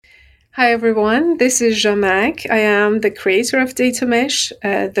Hi everyone, this is Jean-Mac. I am the creator of Data Mesh,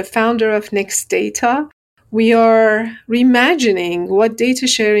 the founder of Next Data. We are reimagining what data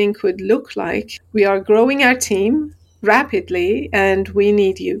sharing could look like. We are growing our team rapidly and we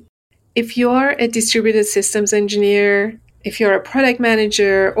need you. If you're a distributed systems engineer, if you're a product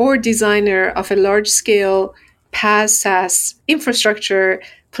manager or designer of a large-scale PaaS SaaS infrastructure,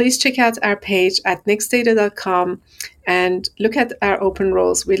 please check out our page at nextdata.com and look at our open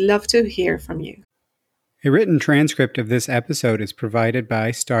roles. We'd love to hear from you. A written transcript of this episode is provided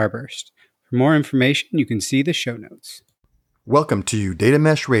by Starburst. For more information, you can see the show notes. Welcome to Data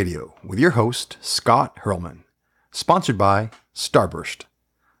Mesh Radio with your host, Scott Hurlman, sponsored by Starburst.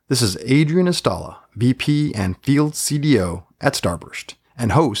 This is Adrian Estala, VP and Field CDO at Starburst,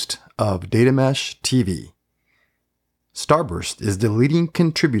 and host of Data Mesh TV. Starburst is the leading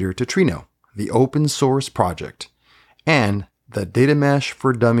contributor to Trino, the open source project, and the Data Mesh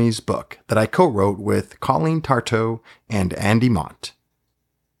for Dummies book that I co-wrote with Colleen Tarto and Andy Mont.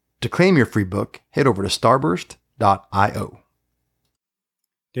 To claim your free book, head over to starburst.io.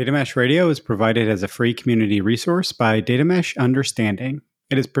 Data Mesh Radio is provided as a free community resource by Data Mesh Understanding.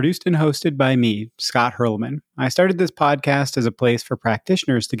 It is produced and hosted by me, Scott Hurlman. I started this podcast as a place for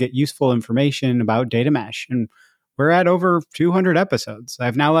practitioners to get useful information about data mesh, and we're at over 200 episodes.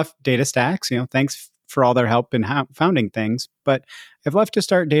 I've now left DataStax, thanks for all their help in founding things, but I've left to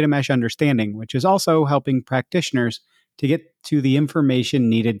start Data Mesh Understanding, which is also helping practitioners to get to the information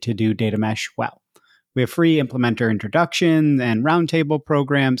needed to do data mesh well. We have free implementer introduction and roundtable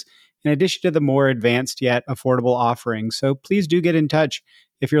programs, in addition to the more advanced yet affordable offerings. So please do get in touch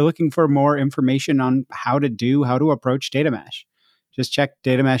if you're looking for more information on how to approach data mesh. Just check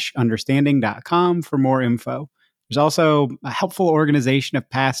datameshunderstanding.com for more info. There's also a helpful organization of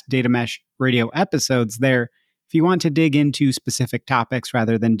past Data Mesh Radio episodes there if you want to dig into specific topics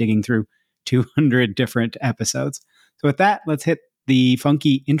rather than digging through 200 different episodes. So with that, let's hit the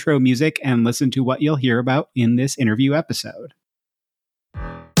funky intro music and listen to what you'll hear about in this interview episode.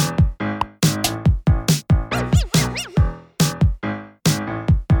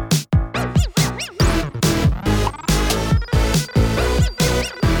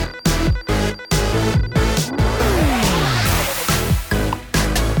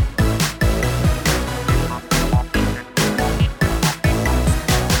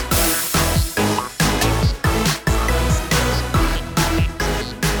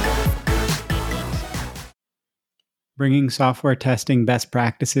 Bringing software testing best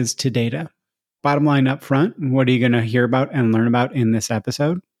practices to data. Bottom line up front, what are you going to hear about and learn about in this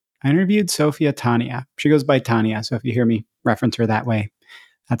episode? I interviewed Sofia Tania. She goes by Tania, so if you hear me reference her that way,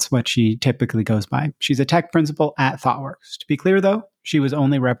 that's what she typically goes by. She's a tech principal at ThoughtWorks. To be clear, though, she was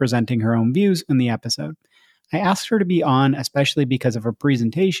only representing her own views in the episode. I asked her to be on, especially because of a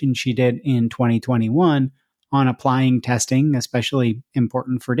presentation she did in 2021 on applying testing, especially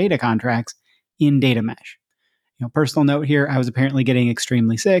important for data contracts, in data mesh. Personal note here, I was apparently getting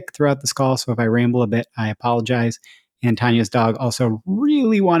extremely sick throughout this call, so if I ramble a bit, I apologize. And Tanya's dog also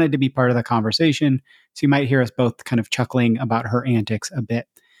really wanted to be part of the conversation, so you might hear us both kind of chuckling about her antics a bit.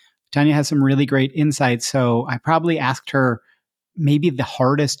 Tania has some really great insights, so I probably asked her maybe the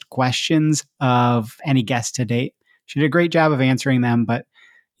hardest questions of any guest to date. She did a great job of answering them, but,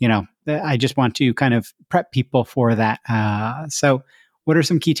 I just want to kind of prep people for that. So what are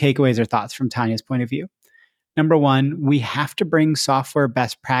some key takeaways or thoughts from Tanya's point of view? Number one, we have to bring software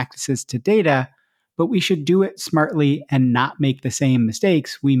best practices to data, but we should do it smartly and not make the same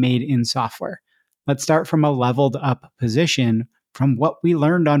mistakes we made in software. Let's start from a leveled up position from what we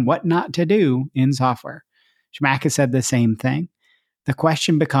learned on what not to do in software. Schmack has said the same thing. The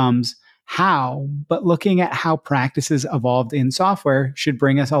question becomes how, but looking at how practices evolved in software should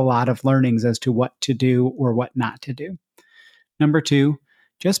bring us a lot of learnings as to what to do or what not to do. Number two,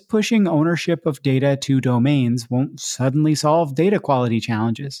 just pushing ownership of data to domains won't suddenly solve data quality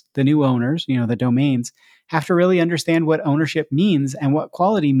challenges. The new owners, the domains, have to really understand what ownership means and what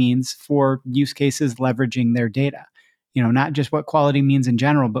quality means for use cases leveraging their data. Not just what quality means in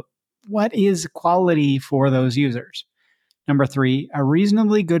general, but what is quality for those users. Number three, a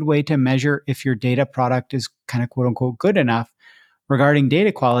reasonably good way to measure if your data product is kind of quote unquote good enough regarding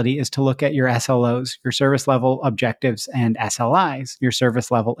data quality is to look at your SLOs, your service level objectives, and SLIs, your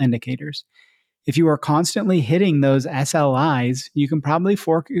service level indicators. If you are constantly hitting those SLIs, you can probably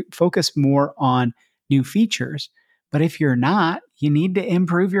focus more on new features. But if you're not, you need to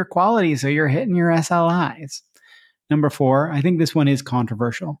improve your quality so you're hitting your SLIs. Number four, I think this one is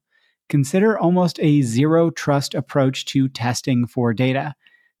controversial. Consider almost a zero trust approach to testing for data.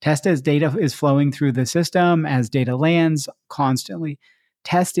 Test as data is flowing through the system, as data lands constantly.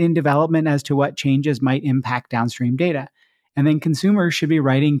 Test in development as to what changes might impact downstream data. And then consumers should be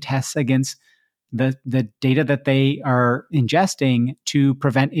writing tests against the data that they are ingesting to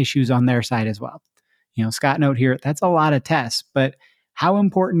prevent issues on their side as well. Scott note here, that's a lot of tests, but how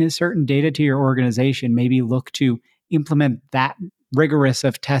important is certain data to your organization? Maybe look to implement that rigorous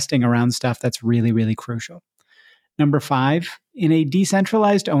of testing around stuff that's really, really crucial. Number 5, in a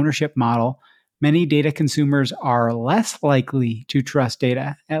decentralized ownership model, many data consumers are less likely to trust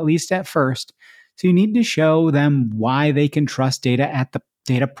data, at least at first. So you need to show them why they can trust data at the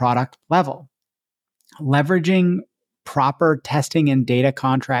data product level. Leveraging proper testing and data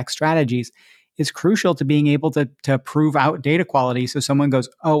contract strategies is crucial to being able to prove out data quality so someone goes,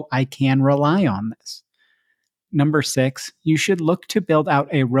 oh, I can rely on this. Number 6, you should look to build out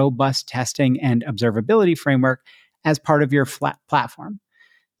a robust testing and observability framework as part of your platform.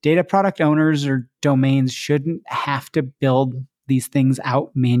 Data product owners or domains shouldn't have to build these things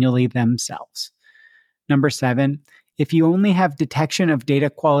out manually themselves. Number 7, if you only have detection of data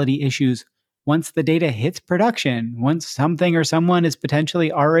quality issues once the data hits production, once something or someone is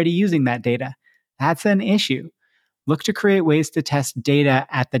potentially already using that data, that's an issue. Look to create ways to test data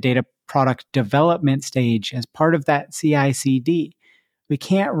at the data product development stage as part of that CI/CD. We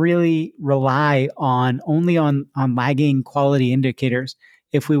can't really rely only on lagging quality indicators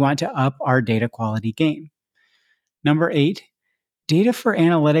if we want to up our data quality game. Number 8, data for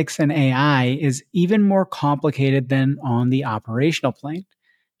analytics and AI is even more complicated than on the operational plane.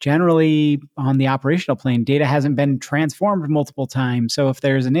 Generally, on the operational plane, data hasn't been transformed multiple times. So if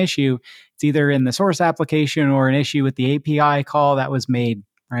there's an issue, it's either in the source application or an issue with the API call that was made,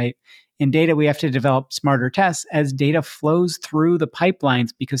 right? In data, we have to develop smarter tests as data flows through the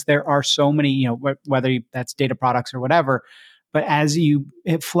pipelines because there are so many, whether that's data products or whatever. But as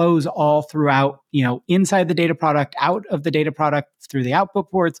it flows all throughout, inside the data product, out of the data product, through the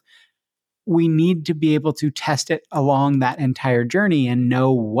output ports, we need to be able to test it along that entire journey and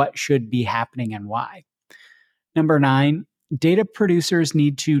know what should be happening and why. Number 9, data producers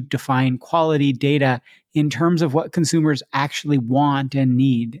need to define quality data in terms of what consumers actually want and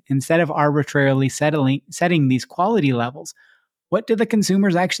need. Instead of arbitrarily setting these quality levels, what do the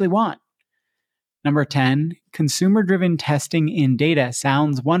consumers actually want? Number 10, consumer-driven testing in data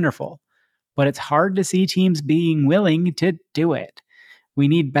sounds wonderful, but it's hard to see teams being willing to do it. We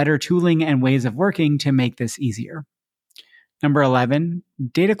need better tooling and ways of working to make this easier. Number 11,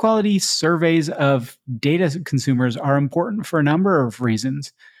 data quality surveys of data consumers are important for a number of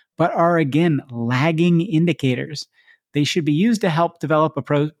reasons, but are again lagging indicators. They should be used to help develop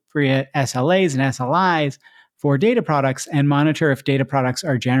appropriate SLAs and SLIs for data products and monitor if data products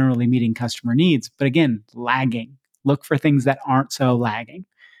are generally meeting customer needs. But again, lagging. Look for things that aren't so lagging.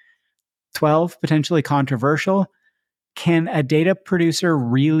 12, potentially controversial. Can a data producer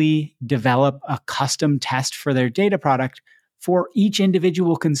really develop a custom test for their data product for each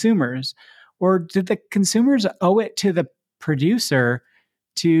individual consumers? Or do the consumers owe it to the producer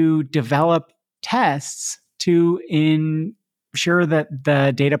to develop tests to ensure that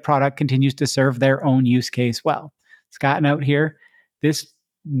the data product continues to serve their own use case well? Scott, note here, this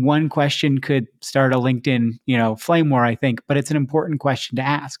one question could start a LinkedIn, flame war, I think, but it's an important question to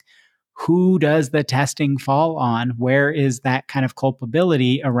ask. Who does the testing fall on? Where is that kind of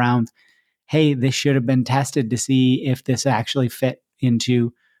culpability around, hey, this should have been tested to see if this actually fit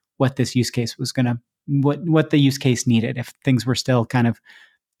into what this use case was what the use case needed, if things were still kind of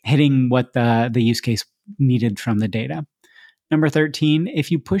hitting what the use case needed from the data. Number 13,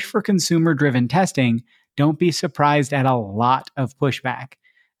 if you push for consumer-driven testing, don't be surprised at a lot of pushback.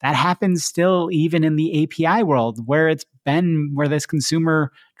 That happens still even in the API world, where this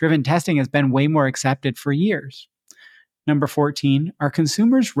consumer-driven testing has been way more accepted for years. Number 14, are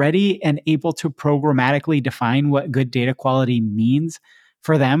consumers ready and able to programmatically define what good data quality means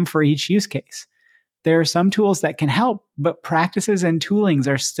for them for each use case? There are some tools that can help, but practices and toolings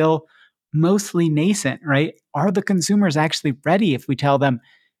are still mostly nascent, right? Are the consumers actually ready if we tell them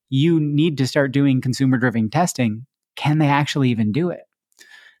you need to start doing consumer-driven testing? Can they actually even do it?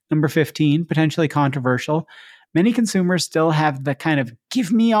 Number 15, potentially controversial. Many consumers still have the kind of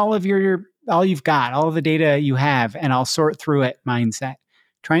give me all you've got, all of the data you have, and I'll sort through it mindset.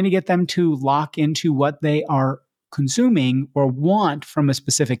 Trying to get them to lock into what they are consuming or want from a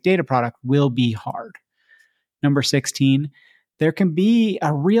specific data product will be hard. Number 16, there can be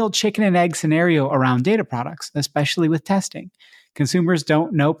a real chicken and egg scenario around data products, especially with testing. Consumers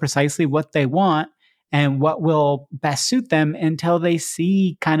don't know precisely what they want and what will best suit them until they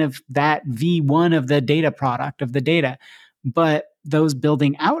see kind of that V1 of the data product of the data. But those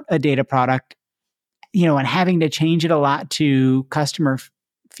building out a data product and having to change it a lot to customer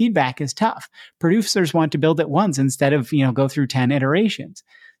feedback is tough. Producers want to build it once instead of, go through 10 iterations.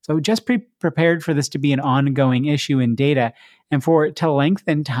 So just be prepared for this to be an ongoing issue in data and for it to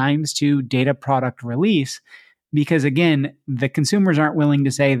lengthen times to data product release. Because again, the consumers aren't willing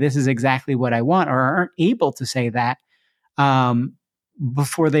to say, this is exactly what I want, or aren't able to say that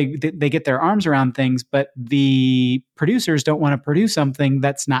before they get their arms around things. But the producers don't want to produce something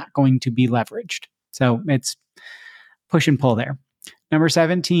that's not going to be leveraged. So it's push and pull there. Number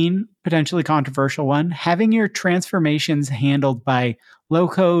 17, potentially controversial one, having your transformations handled by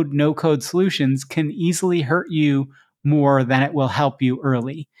low-code, no-code solutions can easily hurt you more than it will help you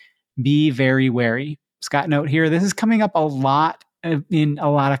early. Be very wary. Scott, note here, this is coming up a lot in a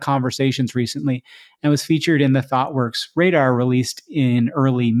lot of conversations recently and was featured in the ThoughtWorks radar released in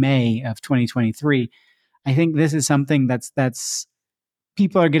early May of 2023. I think this is something that's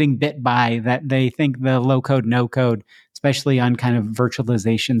people are getting bit by, that they think the low code, no code, especially on kind of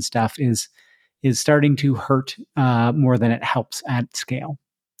virtualization stuff, is starting to hurt more than it helps at scale.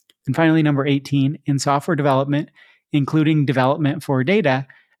 And finally, number 18, in software development, including development for data,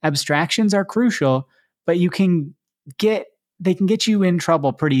 abstractions are crucial, but they can get you in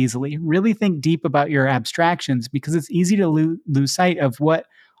trouble pretty easily. Really think deep about your abstractions, because it's easy to lose sight of what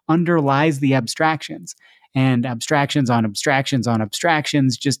underlies the abstractions. And abstractions on abstractions on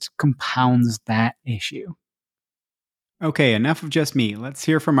abstractions just compounds that issue. Okay, enough of just me. Let's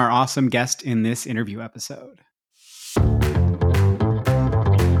hear from our awesome guest in this interview episode.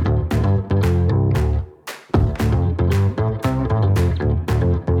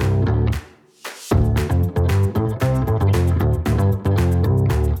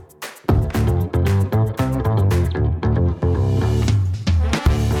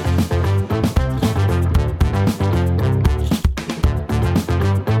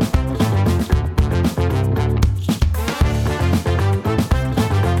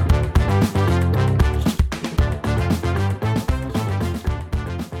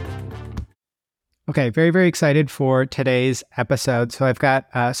 Okay, very, very excited for today's episode. So I've got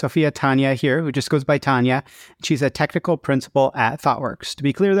Sofia Tania here, who just goes by Tania. She's a technical principal at ThoughtWorks. To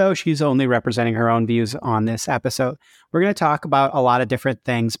be clear, though, she's only representing her own views on this episode. We're going to talk about a lot of different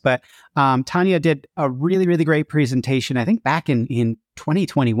things, but Tania did a really, really great presentation, I think back in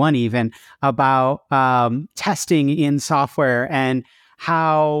 2021 even, about testing in software and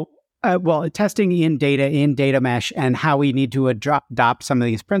how testing in data mesh, and how we need to adopt some of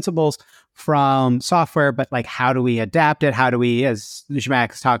these principles from software, but like, how do we adapt it? How do we, as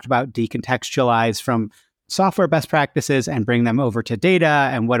Zhamak's talked about, decontextualize from software best practices and bring them over to data?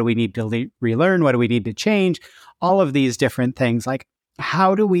 And what do we need to relearn? What do we need to change? All of these different things. Like,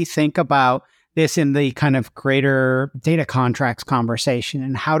 how do we think about this in the kind of greater data contracts conversation?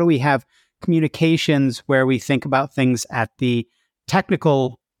 And how do we have communications where we think about things at the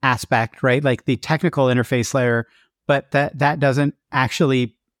technical aspect, right? Like the technical interface layer, but that doesn't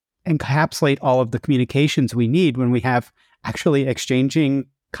actually encapsulate all of the communications we need when we have actually exchanging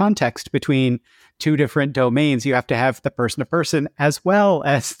context between two different domains. You have to have the person to person as well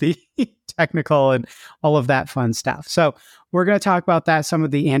as the technical and all of that fun stuff. So we're going to talk about that, some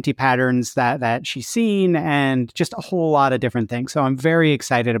of the anti-patterns that she's seen, and just a whole lot of different things. So I'm very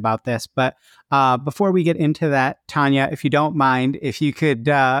excited about this. But before we get into that, Tania, if you don't mind, if you could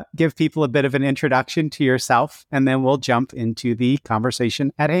give people a bit of an introduction to yourself, and then we'll jump into the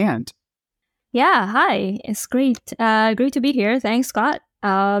conversation at hand. Yeah, hi. It's great. Great to be here. Thanks, Scott.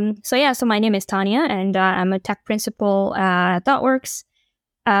 So my name is Tania, and I'm a tech principal at ThoughtWorks.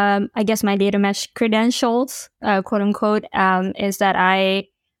 I guess my data mesh credentials, quote unquote, is that I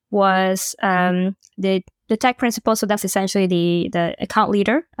was the tech principal. So that's essentially the account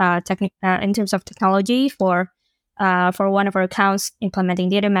leader, in terms of technology for one of our accounts, implementing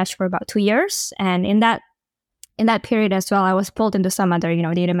data mesh for about 2 years. And in that period as well, I was pulled into some other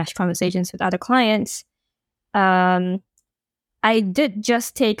data mesh conversations with other clients. I did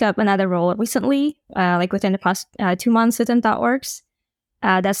just take up another role recently, like within the past 2 months within ThoughtWorks.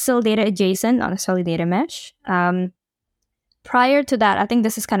 That's still data adjacent, not necessarily data mesh. Prior to that, I think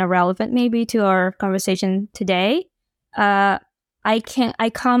this is kind of relevant maybe to our conversation today. I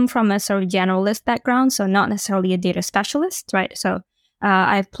come from a sort of generalist background, so not necessarily a data specialist, right? So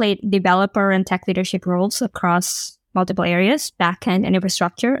I've played developer and tech leadership roles across multiple areas, backend and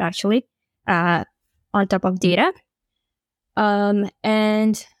infrastructure, actually, on top of data.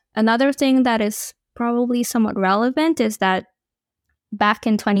 And another thing that is probably somewhat relevant is that back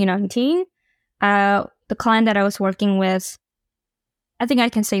in 2019, the client that I was working with, I think I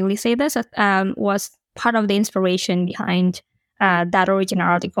can safely say this, was part of the inspiration behind that original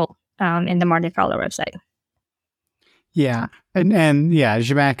article in the Monte Carlo website. Yeah. And yeah,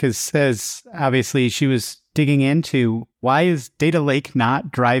 Zhamak says, obviously, she was digging into why is data lake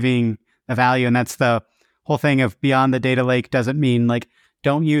not driving the value? And that's the whole thing of beyond the data lake doesn't mean like,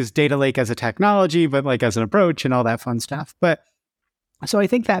 don't use data lake as a technology, but like as an approach and all that fun stuff. But so I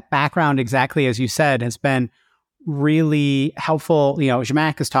think that background, exactly as you said, has been really helpful.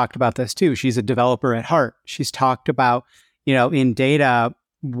 Zhamak has talked about this too. She's a developer at heart. She's talked about, in data,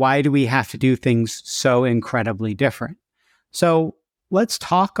 why do we have to do things so incredibly different? So let's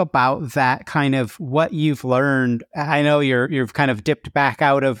talk about that, kind of what you've learned. I know you've kind of dipped back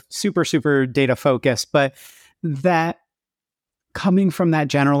out of super data focus, but that coming from that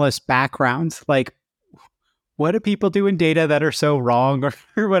generalist background, like, what do people do in data that are so wrong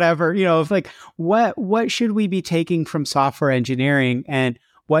or whatever? Like what should we be taking from software engineering, and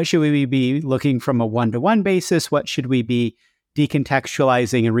what should we be looking from a one-to-one basis? What should we be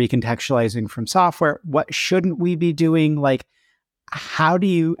decontextualizing and recontextualizing from software? What shouldn't we be doing? Like, how do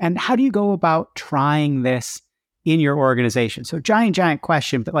you go about trying this in your organization? So giant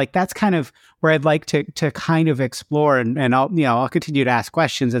question, but like, that's kind of where I'd like to kind of explore, and I'll continue to ask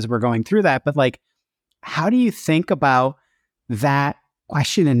questions as we're going through that. But like, how do you think about that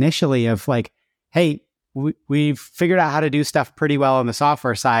question initially of like, hey, we've figured out how to do stuff pretty well on the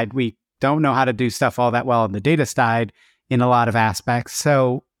software side. We don't know how to do stuff all that well on the data side in a lot of aspects.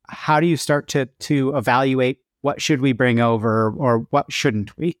 So how do you start to evaluate what should we bring over or what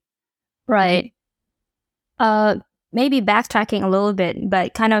shouldn't we? Right. Maybe backtracking a little bit,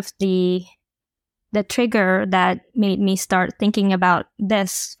 but kind of the trigger that made me start thinking about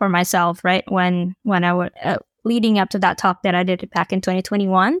this for myself, right? When I was leading up to that talk that I did back in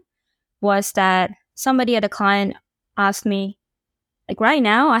 2021, was that somebody at a client asked me, like, right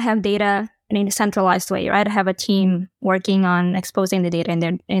now I have data in a centralized way, right? I have a team working on exposing the data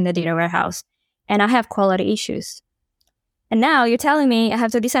in the data warehouse, and I have quality issues. And now you're telling me I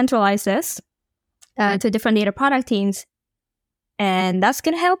have to decentralize this to different data product teams, and that's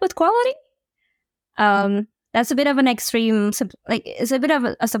going to help with quality? That's a bit of an extreme, it's a bit of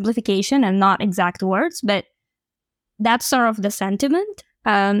a simplification and not exact words, but that's sort of the sentiment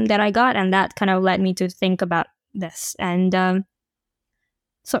that I got, and that kind of led me to think about this. And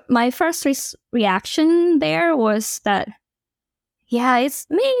so my first reaction there was that, yeah, it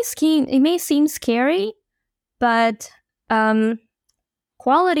may seem scary, but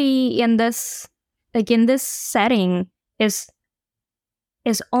quality in this setting is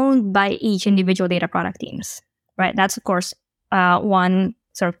owned by each individual data product teams, right? That's, of course, one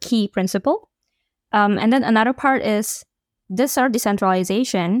sort of key principle. And then another part is this are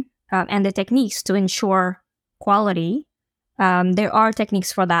decentralization and the techniques to ensure quality. There are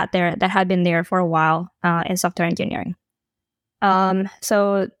techniques for that that have been there for a while in software engineering.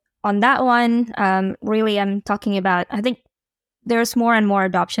 So on that one, really, I'm talking about, I think there's more and more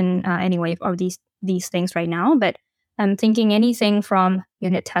adoption anyway of these things right now, but I'm thinking anything from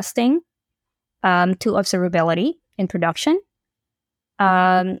unit testing to observability in production.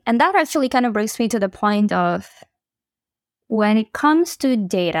 And that actually kind of brings me to the point of, when it comes to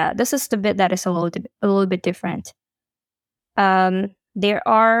data, this is the bit that is a little bit different. There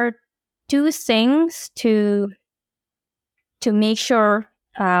are two things to make sure.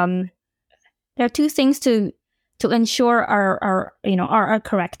 There are two things to ensure are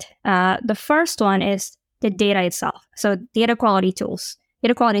correct. The first one is the data itself. So data quality tools,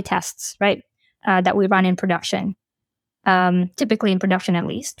 data quality tests, right? That we run in production, typically in production at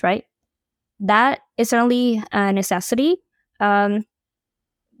least, right? That is certainly a necessity. Another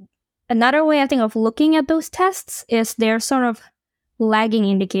way I think of looking at those tests is they're sort of lagging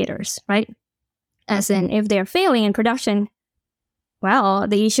indicators, right? As in, if they're failing in production, well,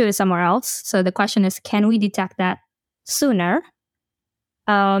 the issue is somewhere else. So the question is, can we detect that sooner?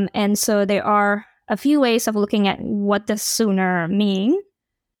 And so there are a few ways of looking at what does sooner mean.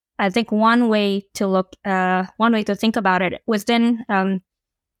 I think one way to think about it within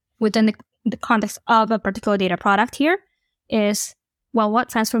the context of a particular data product here is, well, what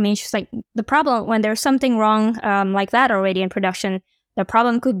transformations, like the problem when there's something wrong like that already in production, the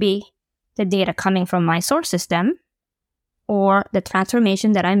problem could be the data coming from my source system or the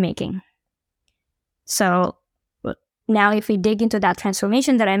transformation that I'm making. So now if we dig into that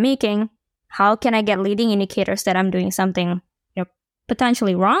transformation that I'm making, how can I get leading indicators that I'm doing something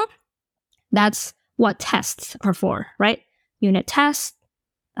potentially wrong? That's what tests are for, right? Unit test,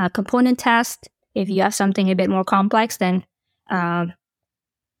 component test. If you have something a bit more complex, then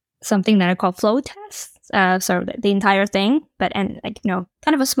something that I call flow tests. So the entire thing, but kind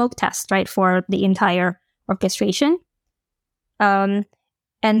of a smoke test, right, for the entire orchestration. And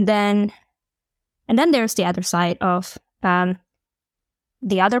And then there's the other side of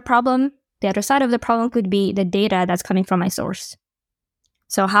the other problem. The other side of the problem could be the data that's coming from my source.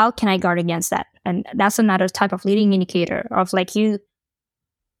 So how can I guard against that? And that's another type of leading indicator of like you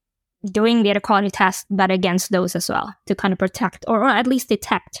doing data quality tests, but against those as well to kind of protect or at least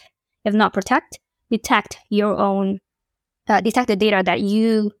detect, if not protect, detect your own, detect the data that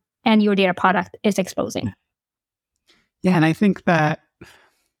you and your data product is exposing. Yeah, and I think that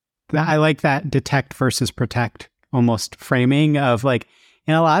I like that detect versus protect almost framing of like,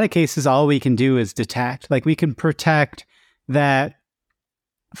 in a lot of cases, all we can do is detect. Like we can protect that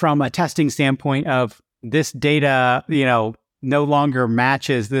from a testing standpoint of this data, no longer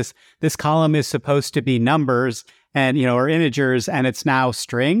matches this column is supposed to be numbers and, or integers and it's now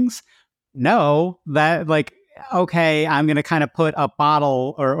strings. No, that like, okay, I'm going to kind of put a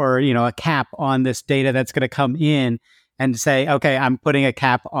bottle or a cap on this data that's going to come in and say, okay, I'm putting a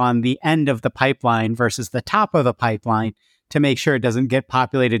cap on the end of the pipeline versus the top of the pipeline to make sure it doesn't get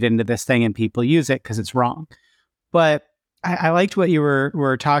populated into this thing and people use it because it's wrong. But I liked what you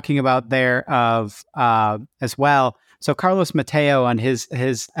were talking about there of as well. So Carlos Mateo on his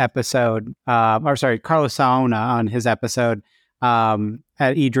episode, Carlos Saona on his episode at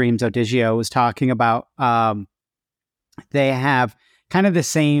eDreams Odigio was talking about they have kind of the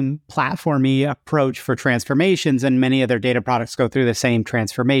same platformy approach for transformations, and many of their data products go through the same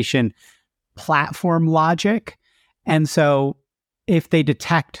transformation platform logic. And so if they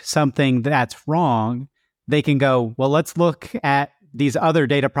detect something that's wrong, they can go, well, let's look at these other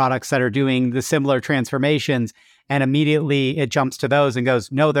data products that are doing the similar transformations. And immediately it jumps to those and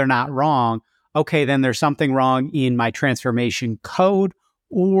goes, no, they're not wrong. Okay, then there's something wrong in my transformation code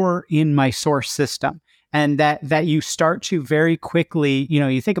or in my source system. And that you start to very quickly,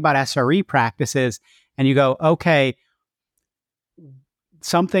 you think about SRE practices and you go, okay,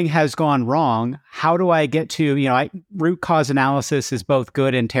 something has gone wrong. How do I get to, root cause analysis is both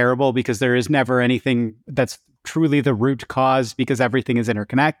good and terrible because there is never anything that's truly the root cause because everything is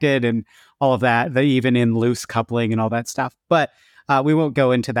interconnected and all of that, even in loose coupling and all that stuff. But we won't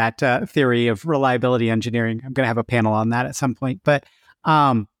go into that theory of reliability engineering. I'm going to have a panel on that at some point. But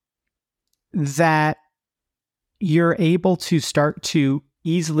that you're able to start to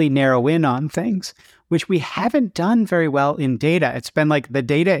easily narrow in on things, which we haven't done very well in data. It's been like the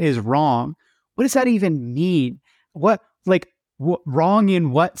data is wrong. What does that even mean? What wrong in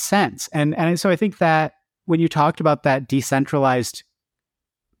what sense? And so I think that when you talked about that decentralized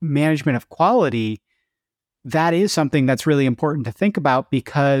management of quality, that is something that's really important to think about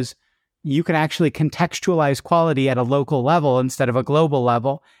because you can actually contextualize quality at a local level instead of a global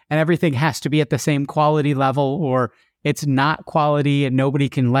level. And everything has to be at the same quality level or it's not quality and nobody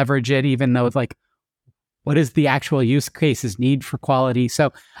can leverage it, even though it's like, what is the actual use cases need for quality?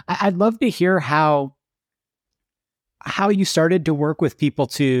 So I'd love to hear how you started to work with people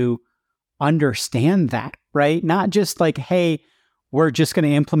to understand that, right? Not just like, hey, we're just going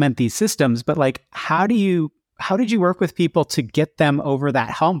to implement these systems, but like, how did you work with people to get them over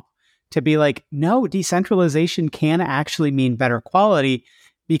that hump? To be like, no, decentralization can actually mean better quality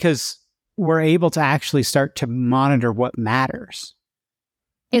because we're able to actually start to monitor what matters.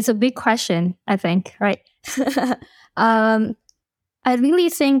 It's a big question, I think, right? I really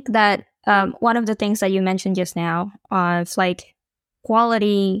think that one of the things that you mentioned just now is like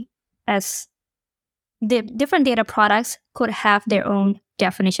quality as the different data products could have their own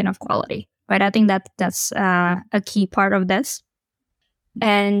definition of quality, right? I think that's a key part of this.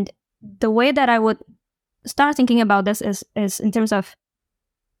 And the way that I would start thinking about this is in terms of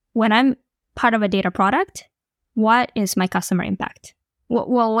when I'm part of a data product, what is my customer impact?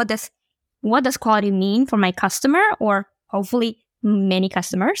 Well, what does quality mean for my customer or hopefully many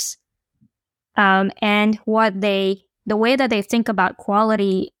customers? And the way that they think about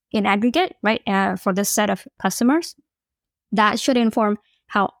quality in aggregate, right? For this set of customers, that should inform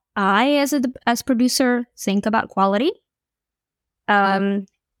how I as producer think about quality.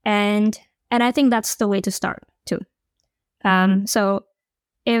 And I think that's the way to start too. So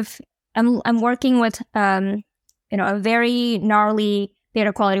if I'm working with a very gnarly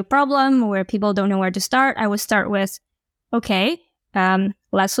data quality problem where people don't know where to start, I would start with, okay,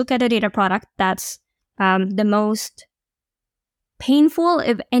 let's look at a data product that's the most painful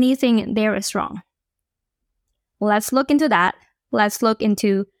if anything there is wrong. Let's look into that. Let's look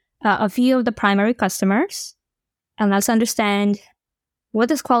into a few of the primary customers and let's understand what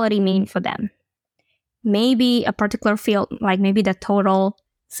does quality mean for them. Maybe a particular field, like maybe the total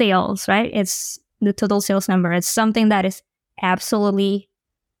sales, right? It's the total sales number. It's something that is absolutely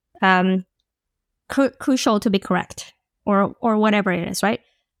crucial to be correct or whatever it is, right?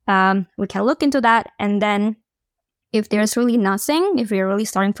 We can look into that, and then if there's really nothing, if we're really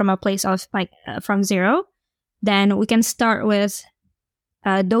starting from a place of from zero, then we can start with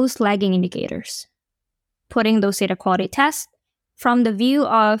those lagging indicators, putting those data quality tests from the view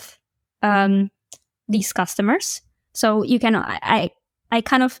of these customers. So you can, I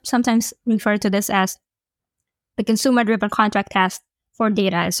kind of sometimes refer to this as the consumer-driven contract test for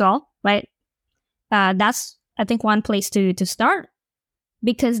data as well, right? That's, I think, one place to start,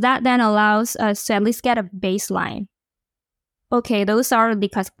 because that then allows us to at least get a baseline. Okay, those are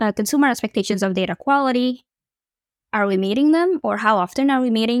the consumer expectations of data quality. Are we meeting them, or how often are we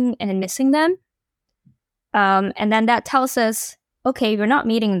meeting and missing them? And then that tells us, okay, we're not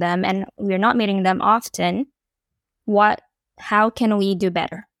meeting them, and we're not meeting them often. How can we do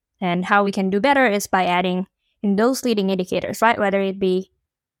better? And how we can do better is by adding in those leading indicators, right? Whether it be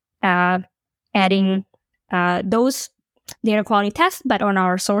adding those data quality tests, but on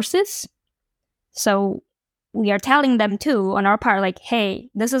our sources. So we are telling them too, on our part, like, hey,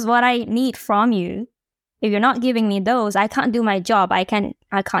 this is what I need from you. If you're not giving me those, I can't do my job. I can't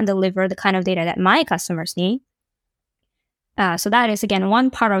deliver the kind of data that my customers need. So that is, again, one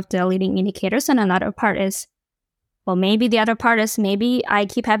part of the leading indicators. And another part is, well, maybe the other part is, maybe I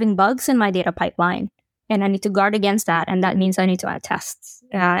keep having bugs in my data pipeline, and I need to guard against that. And that means I need to add tests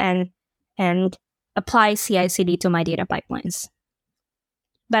and apply CI/CD to my data pipelines.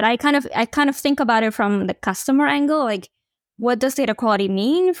 But I kind of think about it from the customer angle, like, what does data quality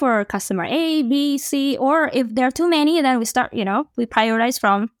mean for customer A, B, C? Or if there are too many, then we start, we prioritize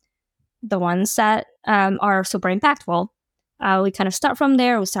from the ones that are super impactful. We kind of start from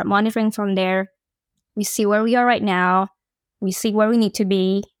there. We start monitoring from there. We see where we are right now. We see where we need to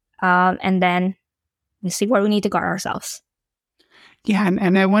be. And then we see where we need to guard ourselves. Yeah.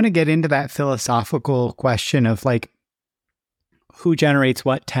 And I want to get into that philosophical question of like, who generates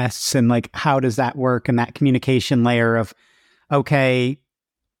what tests, and like, how does that work? And that communication layer of, okay,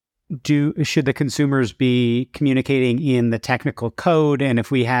 should the consumers be communicating in the technical code? And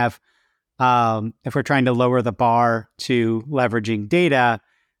if we have, if we're trying to lower the bar to leveraging data,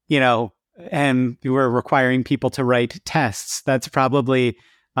 and we're requiring people to write tests, that's probably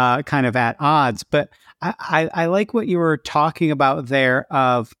kind of at odds. But I like what you were talking about there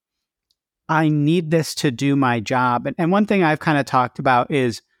of, I need this to do my job. And one thing I've kind of talked about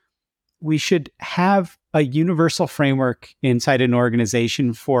is we should have a universal framework inside an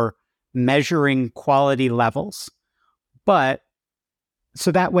organization for measuring quality levels. But so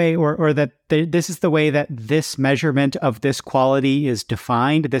that way, or that this is the way that this measurement of this quality is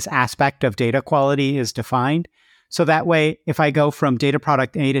defined, this aspect of data quality is defined. So that way, if I go from data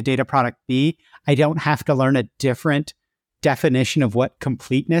product A to data product B, I don't have to learn a different definition of what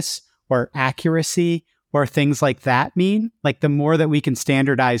completeness or accuracy or things like that mean. Like, the more that we can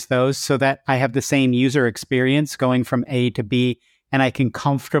standardize those so that I have the same user experience going from A to B, and I can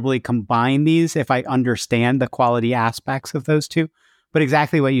comfortably combine these if I understand the quality aspects of those two. But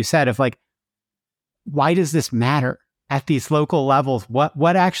exactly what you said of like, why does this matter at these local levels?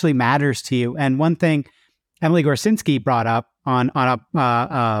 What actually matters to you? And one thing Emily Gorsinski brought up on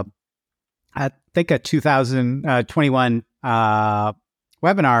I think a 2021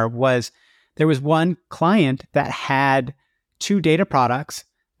 webinar was, there was one client that had two data products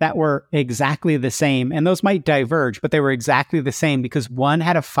that were exactly the same. And those might diverge, but they were exactly the same because one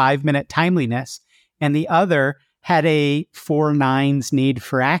had a 5-minute timeliness and the other had a 4 nines need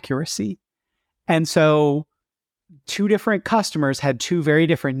for accuracy. And so two different customers had two very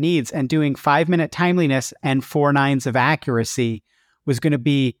different needs, and doing 5-minute timeliness and 4 nines of accuracy was going to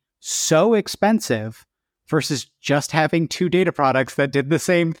be so expensive versus just having two data products that did the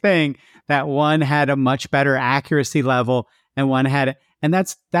same thing, that one had a much better accuracy level and one had, and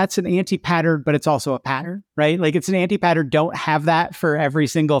that's an anti-pattern, but it's also a pattern, right? Like, it's an anti-pattern. Don't have that for every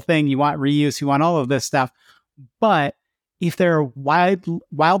single thing. You want reuse, you want all of this stuff. But if there are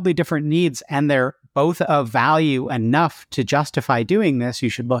wildly different needs and they're both of value enough to justify doing this, you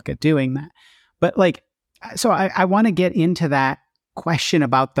should look at doing that. But like, so I want to get into that question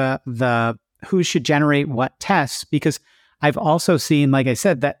about the who should generate what tests, because I've also seen, like I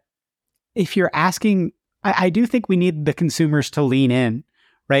said, that if you're asking, I do think we need the consumers to lean in,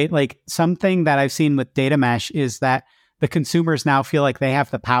 right? Like, something that I've seen with data mesh is that the consumers now feel like they have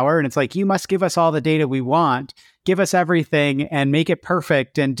the power, and it's like, you must give us all the data we want, give us everything and make it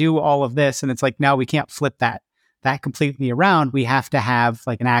perfect and do all of this. And it's like, now we can't flip that completely around. We have to have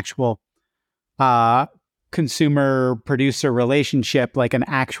like an actual consumer producer relationship, like an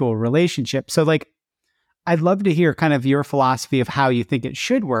actual relationship. So like, I'd love to hear kind of your philosophy of how you think it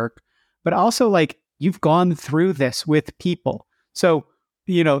should work, but also like, you've gone through this with people. So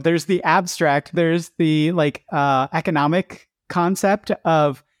there's the abstract, there's the economic concept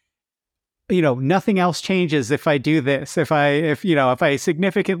of, nothing else changes if I do this, if I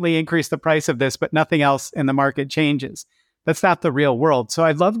significantly increase the price of this, but nothing else in the market changes. That's not the real world. So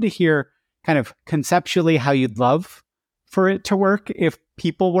I'd love to hear kind of conceptually how you'd love for it to work if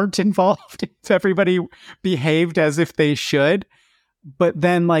people weren't involved, if everybody behaved as if they should. But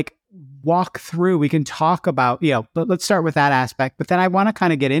then walk through, we can talk about, but let's start with that aspect. But then I want to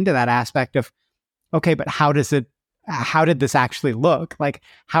kind of get into that aspect of, okay, but how did this actually look?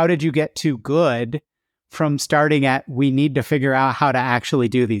 How did you get to good from starting at, we need to figure out how to actually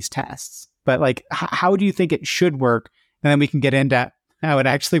do these tests? But how do you think it should work? And then we can get into how it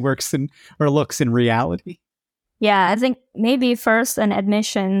actually works or looks in reality. Yeah, I think maybe first an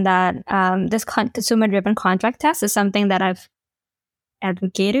admission that this consumer-driven contract test is something that I've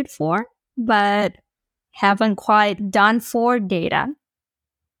advocated for, but haven't quite done for data.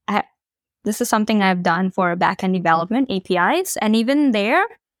 This is something I've done for backend development, APIs, and even there,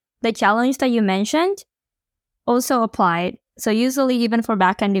 the challenge that you mentioned also applied. So usually even for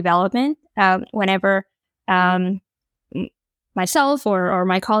backend development, whenever myself or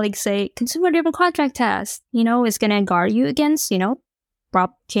my colleagues say consumer-driven contract test, is going to guard you against,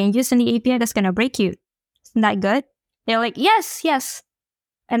 prop changes in the API that's going to break you. Isn't that good? They're like, yes.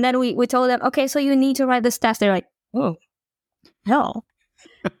 And then we told them, okay, so you need to write this test. They're like, oh, hell.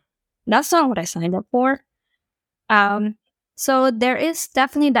 That's not what I signed up for. So there is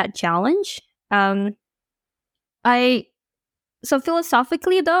definitely that challenge. So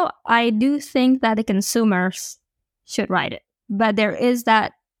philosophically, though, I do think that the consumers should write it. But there is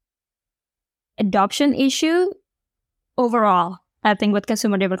that adoption issue overall, I think, with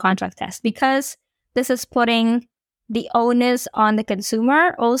consumer-driven contract tests, because this is putting the onus on the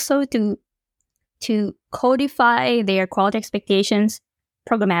consumer also to codify their quality expectations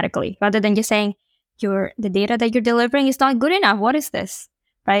programmatically, rather than just saying the data that you're delivering is not good enough. What is this,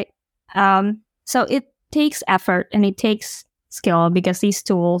 right? So it takes effort and it takes skill because these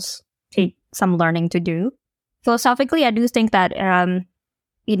tools take some learning to do. Philosophically, I do think that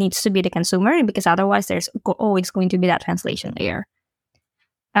it needs to be the consumer, because otherwise there's always going to be that translation layer.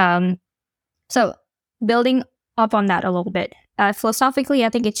 So building up on that a little bit, philosophically, I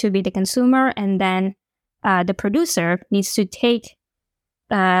think it should be the consumer, and then the producer needs to take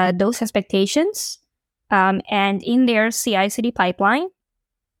those expectations and in their CI/CD pipeline,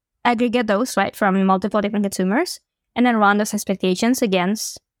 aggregate those, right, from multiple different consumers, and then run those expectations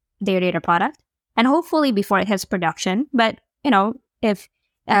against their data product. And hopefully before it hits production. But if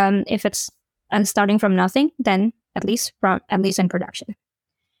it's starting from nothing, then at least in production.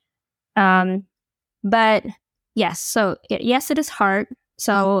 But yes, so yes, it is hard.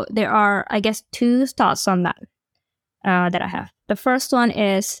 So there are, I guess, two thoughts on that that I have. The first one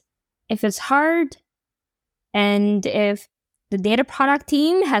is, if it's hard, and if the data product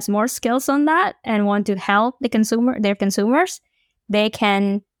team has more skills on that and want to help their consumers, they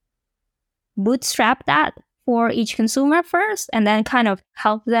can bootstrap that for each consumer first, and then kind of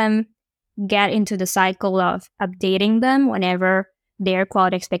help them get into the cycle of updating them whenever their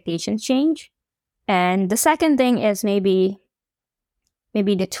quality expectations change. And the second thing is maybe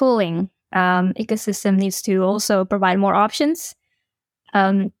the tooling ecosystem needs to also provide more options.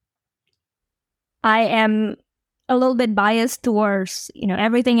 I am a little bit biased towards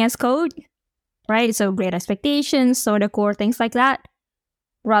everything as code, right? So great expectations, soda core, things like that,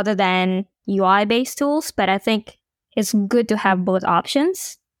 rather than UI-based tools. But I think it's good to have both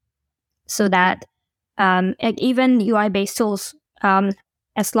options, so that even UI-based tools,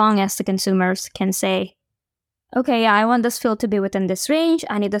 as long as the consumers can say, okay, I want this field to be within this range.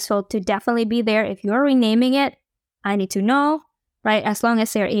 I need this field to definitely be there. If you're renaming it, I need to know, right? As long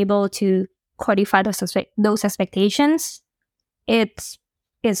as they're able to codify those expectations, it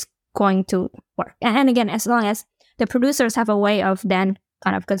is going to work. And again, as long as the producers have a way of then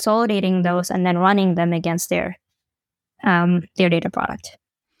kind of consolidating those and then running them against their data product.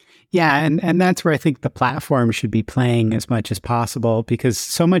 Yeah, and that's where I think the platform should be playing as much as possible, because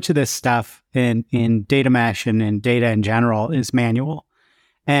so much of this stuff in data mesh and in data in general is manual.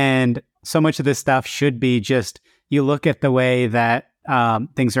 And so much of this stuff should be just, you look at the way that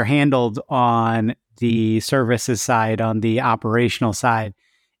things are handled on the services side, on the operational side.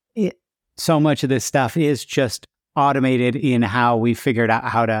 So much of this stuff is just automated in how we figured out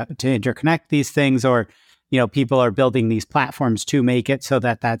how to interconnect these things, or people are building these platforms to make it so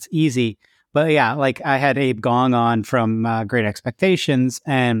that that's easy. But yeah, I had Abe Gong on from Great Expectations,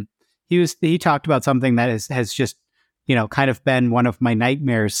 and he talked about something that has just kind of been one of my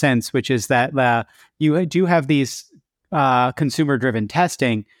nightmares since, which is that you do have these consumer-driven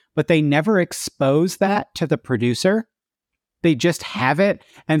testing, but they never expose that to the producer. They just have it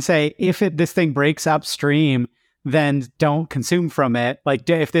and say, if this thing breaks upstream, then don't consume from it. Like,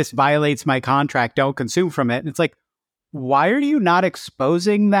 if this violates my contract, don't consume from it. And it's like, why are you not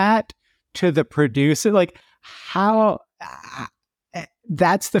exposing that to the producer? Like, how?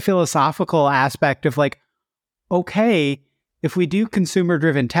 That's the philosophical aspect of like, okay, if we do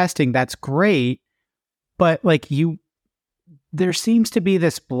consumer-driven testing, that's great. But like there seems to be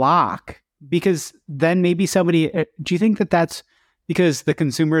this block, because then maybe somebody, do you think that that's because the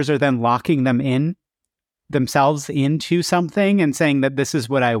consumers are then locking themselves into something and saying that this is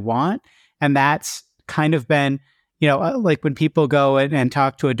what I want? And that's kind of been, like when people go and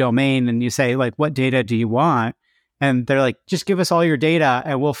talk to a domain and you say like, what data do you want? And they're like, just give us all your data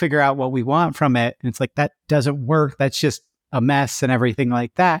and we'll figure out what we want from it. And it's like, that doesn't work. That's just a mess and everything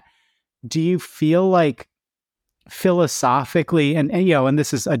like that. Do you feel like philosophically, and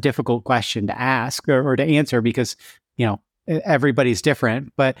this is a difficult question to ask or to answer because, everybody's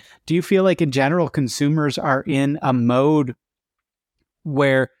different, but do you feel like in general, consumers are in a mode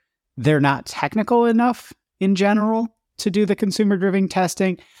where they're not technical enough in general to do the consumer-driven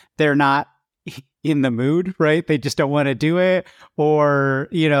testing? They're not in the mood, right? They just don't want to do it, or,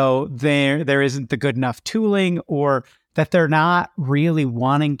 there isn't the good enough tooling, or that they're not really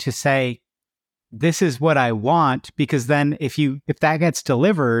wanting to say, this is what I want, because then if that gets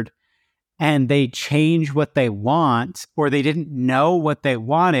delivered and they change what they want, or they didn't know what they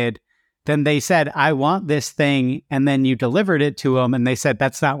wanted, then they said, I want this thing. And then you delivered it to them and they said,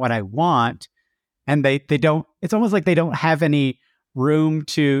 that's not what I want. And they don't, it's almost like they don't have any room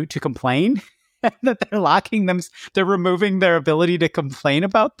to complain that they're locking them. They're removing their ability to complain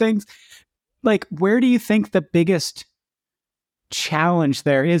about things. Like, where do you think the biggest challenge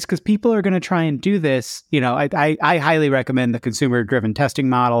there is? Because people are going to try and do this. I highly recommend the consumer-driven testing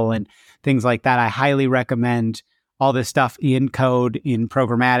model and things like that. I highly recommend all this stuff in code, in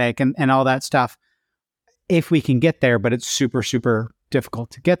programmatic, and all that stuff if we can get there, but it's super, super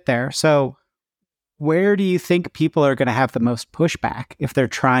difficult to get there. So where do you think people are going to have the most pushback if they're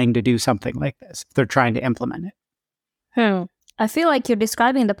trying to do something like this, if they're trying to implement it? I feel like you're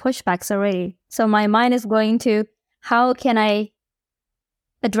describing the pushbacks already. So my mind is going to, how can I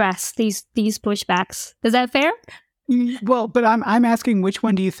address these pushbacks? Is that fair? Well, but I'm asking, which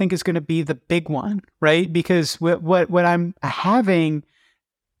one do you think is going to be the big one, right? Because what I'm having,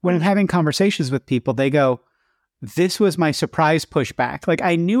 when I'm having conversations with people, they go, this was my surprise pushback. Like,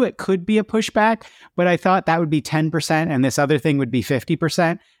 I knew it could be a pushback, but I thought that would be 10% and this other thing would be 50%.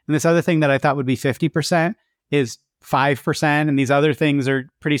 And this other thing that I thought would be 50% is 5%. And these other things are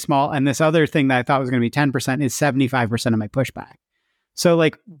pretty small. And this other thing that I thought was going to be 10% is 75% of my pushback. So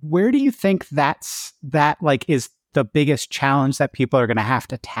like, where do you think that is the biggest challenge that people are going to have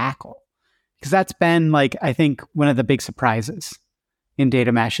to tackle? Because that's been like, I think one of the big surprises in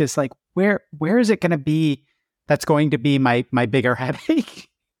data mesh is like, where is it going to be? That's going to be my bigger headache.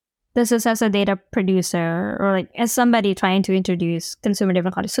 This is as a data producer, or like as somebody trying to introduce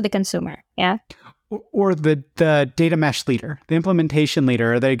consumer-driven content to the consumer, yeah? Or the data mesh leader, the implementation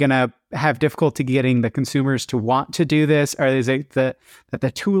leader. Are they going to have difficulty getting the consumers to want to do this? Or is it that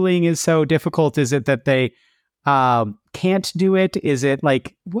the tooling is so difficult? Is it that they can't do it? Is it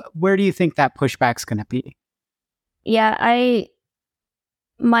like, where do you think that pushback's going to be? Yeah,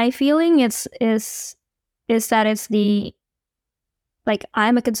 my feeling is that it's the, like,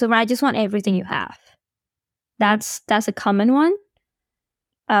 I'm a consumer, I just want everything you have. That's a common one.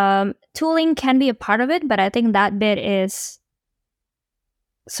 Tooling can be a part of it, but I think that bit is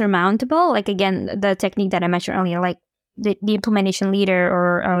surmountable. Like, again, the technique that I mentioned earlier, like the implementation leader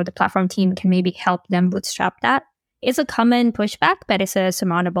or the platform team can maybe help them bootstrap that. It's a common pushback, but it's a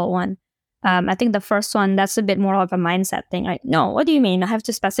surmountable one. I think the first one, that's a bit more of a mindset thing. Like, no, what do you mean? I have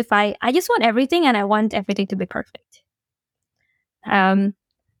to specify, I just want everything and I want everything to be perfect. I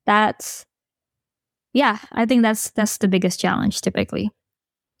think that's the biggest challenge typically.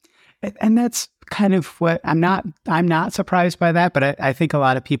 And that's kind of what I'm not surprised by that, but I think a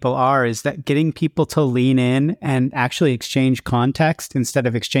lot of people are, is that getting people to lean in and actually exchange context instead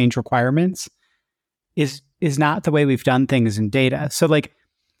of exchange requirements is not the way we've done things in data. So like,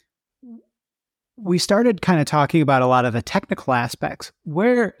 we started kind of talking about a lot of the technical aspects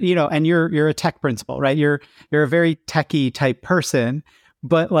where, and you're a tech principal, right? You're a very techie type person,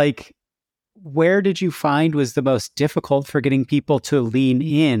 but like, where did you find was the most difficult for getting people to lean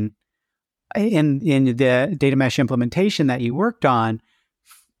in the data mesh implementation that you worked on,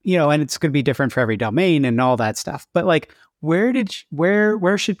 and it's going to be different for every domain and all that stuff. But like, where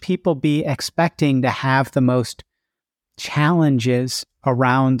should people be expecting to have the most challenges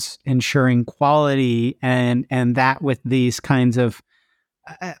around ensuring quality and that with these kinds of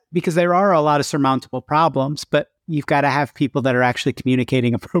because there are a lot of surmountable problems, but you've got to have people that are actually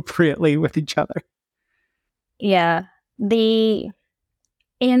communicating appropriately with each other. Yeah.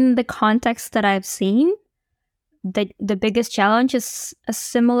 In the context that I've seen, the biggest challenge is a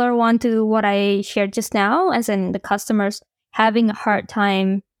similar one to what I shared just now, as in the customers having a hard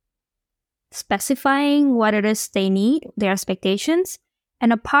time specifying what it is they need, their expectations.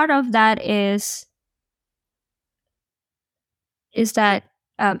 And a part of that is that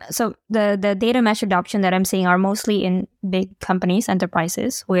so the data mesh adoption that I'm seeing are mostly in big companies,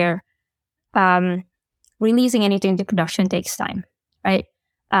 enterprises, where releasing anything to production takes time, right?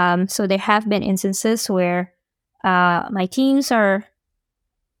 So there have been instances where my teams are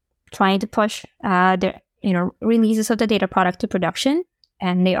trying to push their releases of the data product to production,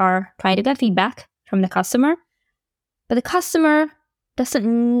 and they are trying to get feedback from the customer, but the customer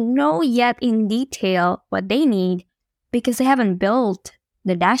doesn't know yet in detail what they need because they haven't built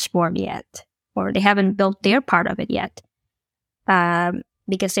the dashboard yet, or they haven't built their part of it yet,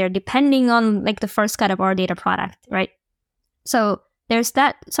 because they're depending on like the first cut of our data product, right? So there's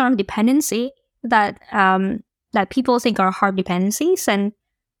that sort of dependency that that people think are hard dependencies, and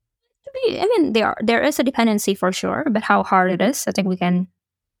there is a dependency for sure, but how hard it is, I think we can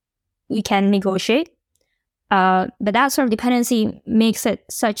negotiate. But that sort of dependency makes it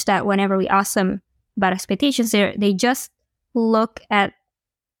such that whenever we ask them about expectations, they just look at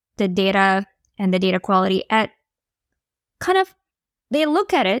the data and the data quality at they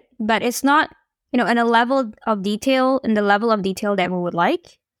look at it, but it's not, in the level of detail that we would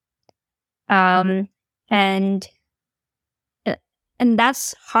like. And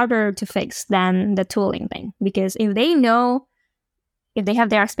that's harder to fix than the tooling thing, because if they have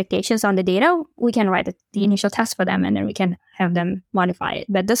their expectations on the data, we can write the initial test for them and then we can have them modify it.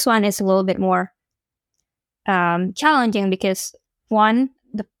 But this one is a little bit more challenging because the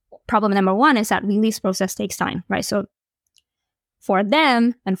problem number one is that release process takes time, right? So for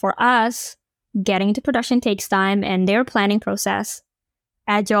them and for us, getting to production takes time, and their planning process,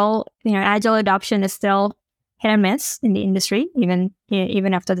 agile adoption is still hit and miss in the industry, even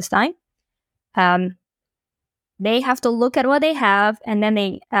after this time. They have to look at what they have, and then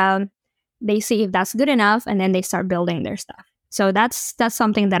they see if that's good enough, and then they start building their stuff. So that's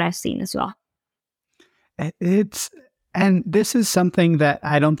something that I've seen as well. And this is something that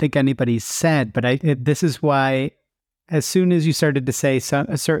I don't think anybody's said, but this is why, as soon as you started to say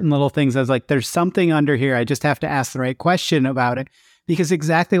certain little things, I was like, there's something under here. I just have to ask the right question about it, because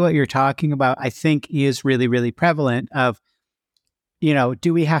exactly what you're talking about, I think, is really, really prevalent of,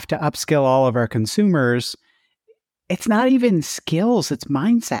 do we have to upskill all of our consumers? It's not even skills, it's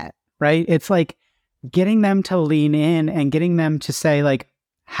mindset, right? It's like getting them to lean in and getting them to say like,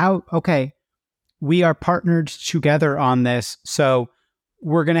 we are partnered together on this. So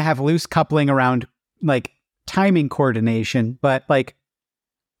we're going to have loose coupling around like timing coordination, but like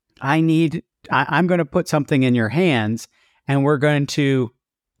I'm going to put something in your hands, and we're going to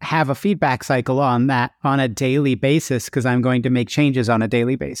have a feedback cycle on that on a daily basis, because I'm going to make changes on a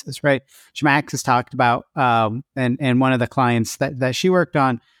daily basis, right? Shmax has talked about, and one of the clients that she worked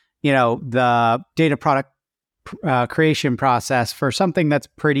on, the data product creation process for something that's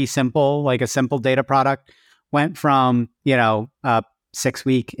pretty simple, like a simple data product, went from, a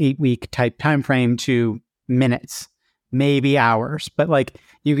 6-week, 8-week type time frame to minutes, maybe hours. But like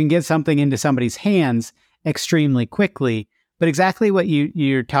you can get something into somebody's hands extremely quickly. But exactly what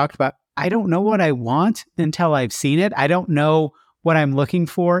you talked about, I don't know what I want until I've seen it. I don't know what I'm looking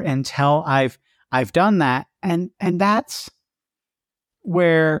for until I've done that. And that's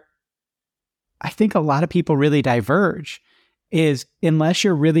where I think a lot of people really diverge, is unless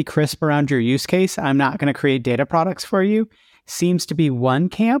you're really crisp around your use case, I'm not going to create data products for you, seems to be one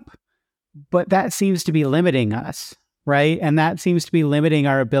camp, but that seems to be limiting us, right? And that seems to be limiting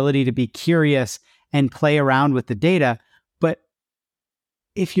our ability to be curious and play around with the data. But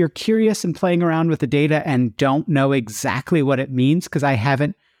if you're curious and playing around with the data and don't know exactly what it means, because I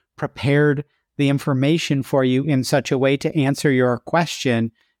haven't prepared the information for you in such a way to answer your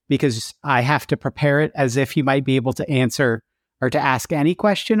question, because I have to prepare it as if you might be able to answer or to ask any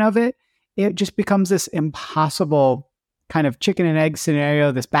question of it, it just becomes this impossible kind of chicken and egg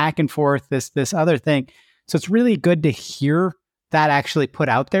scenario, this back and forth, this other thing. So it's really good to hear that actually put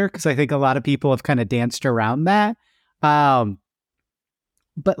out there, because I think a lot of people have kind of danced around that. But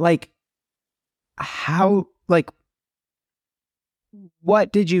like,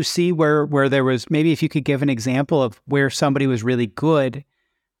 what did you see where there was, maybe if you could give an example of where somebody was really good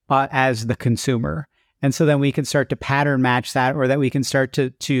as the consumer, And so then we can start to pattern match that, or that we can start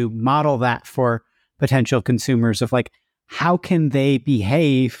to model that for potential consumers of like, how can they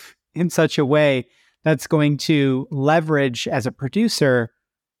behave in such a way that's going to leverage as a producer,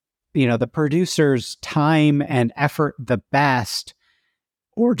 the producer's time and effort the best?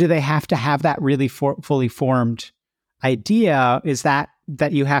 Or do they have to have that really fully formed idea? Is that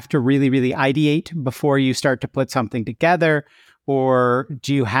you have to really, really ideate before you start to put something together? Or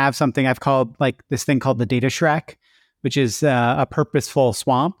do you have something I've called like this thing called the data Shrek, which is a purposeful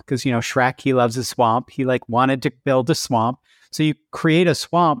swamp? Because, Shrek, he loves a swamp. He like wanted to build a swamp. So you create a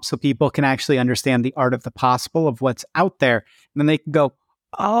swamp so people can actually understand the art of the possible of what's out there. And then they can go,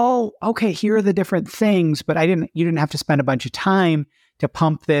 oh, okay, here are the different things, but you didn't have to spend a bunch of time to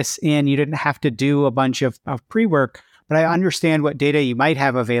pump this in. You didn't have to do a bunch of pre-work, but I understand what data you might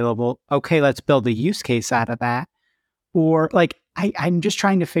have available. Okay, let's build a use case out of that. Or like, I'm just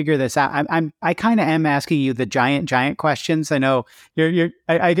trying to figure this out. I kind of am asking you the giant questions. I know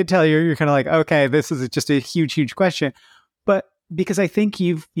I could tell you're kind of like, okay, this is just a huge question, but because I think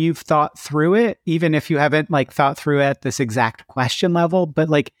you've thought through it, even if you haven't like thought through it at this exact question level, but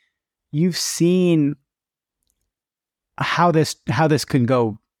like you've seen how this can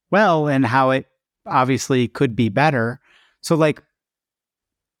go well and how it obviously could be better. So like,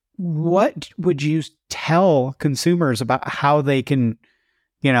 what would you tell consumers about how they can,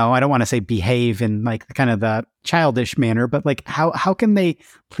 I don't want to say behave in like kind of the childish manner, but like how can they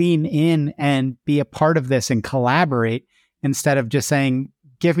lean in and be a part of this and collaborate instead of just saying,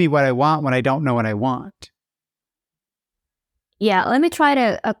 give me what I want when I don't know what I want? Yeah, let me try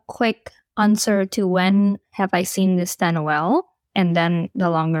a quick answer to when have I seen this done well, and then the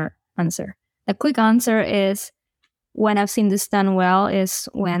longer answer. The quick answer is when I've seen this done well is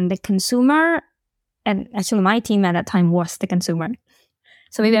when the consumer, and actually my team at that time was the consumer.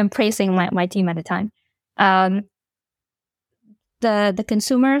 So maybe I'm praising my team at the time. The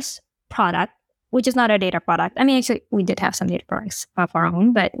consumer's product, which is not a data product. I mean, actually, we did have some data products of our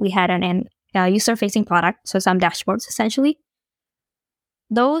own, but we had an user-facing product, so some dashboards essentially.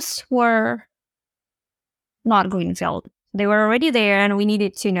 Those were not greenfield. They were already there, and we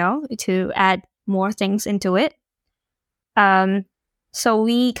needed to add more things into it. So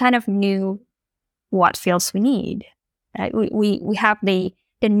we kind of knew what fields we need. Right? We have the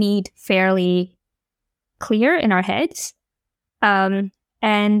need fairly clear in our heads.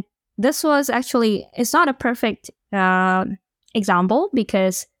 And this was actually, it's not a perfect example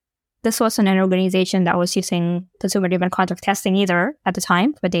because this wasn't an organization that was using consumer-driven contract testing either at the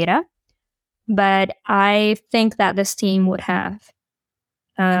time for data. But I think that this team would have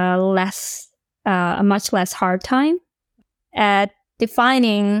a much less hard time at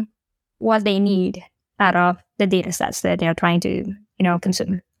defining what they need out of the data sets that they're trying to,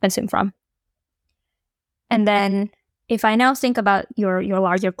 consume from. And then if I now think about your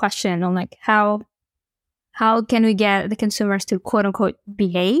larger question on like how can we get the consumers to quote unquote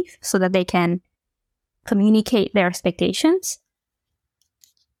behave so that they can communicate their expectations?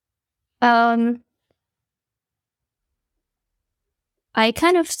 I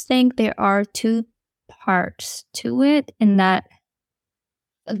kind of think there are two parts to it, in that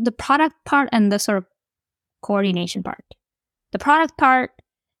the product part and the sort of coordination part. The product part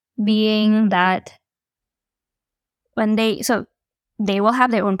being that when they will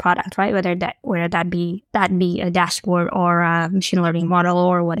have their own product, right? Whether that be a dashboard or a machine learning model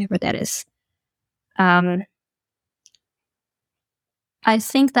or whatever that is. I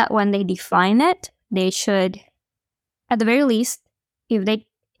think that when they define it, they should, at the very least, if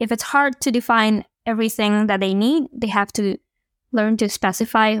it's hard to define everything that they need, they have to learn to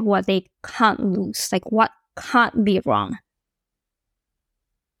specify what they can't lose, like what can't be wrong.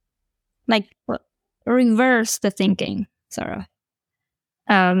 Like reverse the thinking, sort of.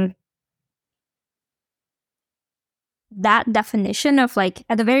 That definition of like,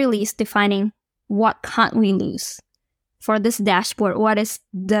 at the very least, defining what can't we lose for this dashboard. What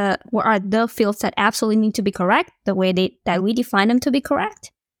are the fields that absolutely need to be correct, the way that we define them to be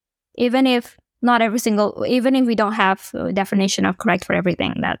correct, even if we don't have a definition of correct for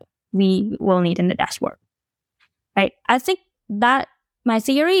everything that we will need in the dashboard. Right? I think that my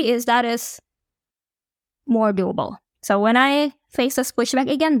theory is that is more doable. So when I face this pushback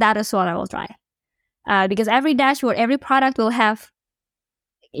again, that is what I will try. Because every dashboard, every product will have,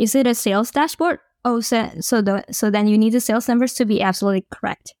 is it a sales dashboard? Oh, so then you need the sales numbers to be absolutely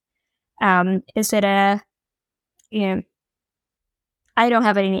correct. Is it I don't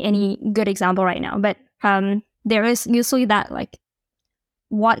have any good example right now, but there is usually that like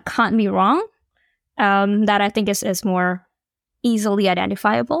what can't be wrong. That I think is more easily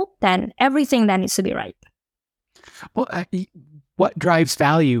identifiable, then everything then needs to be right. Well, what drives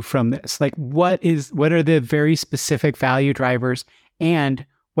value from this? Like, what are the very specific value drivers, and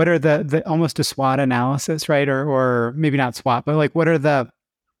what are the almost a SWOT analysis, right? Or maybe not SWOT, but like, what are the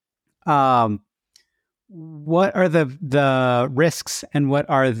risks and what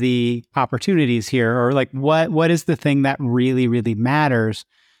are the opportunities here? Or like, what is the thing that really, really matters?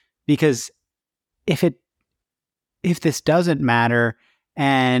 Because if this doesn't matter,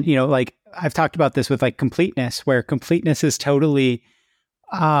 and, like I've talked about this with like completeness, where completeness is totally,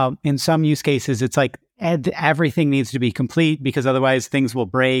 in some use cases, it's like everything needs to be complete because otherwise things will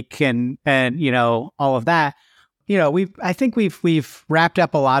break and all of that. I think we've wrapped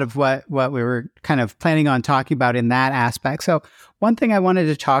up a lot of what we were kind of planning on talking about in that aspect. So one thing I wanted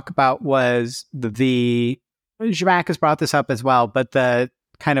to talk about was Zhamak has brought this up as well, but the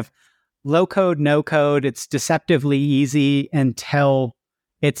kind of low code, no code, it's deceptively easy until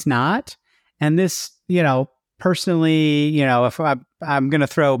it's not. And this, personally, if I'm going to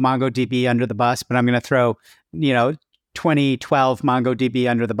throw MongoDB under the bus, but I'm going to throw, 2012 MongoDB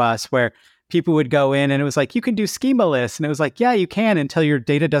under the bus, where people would go in and it was like, you can do schema lists. And it was like, yeah, you can, until your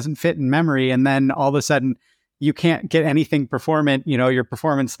data doesn't fit in memory. And then all of a sudden you can't get anything performant. Your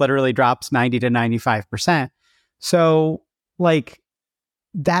performance literally drops 90 to 95%. So like,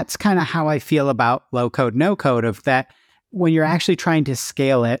 that's kind of how I feel about low code, no code, of that when you're actually trying to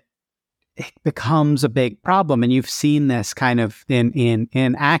scale it, it becomes a big problem. And you've seen this kind of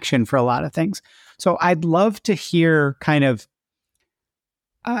in action for a lot of things. So I'd love to hear kind of,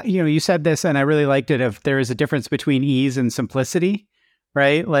 you said this and I really liked it, if there is a difference between ease and simplicity,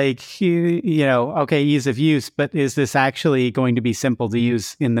 right? Like, okay, ease of use, but is this actually going to be simple to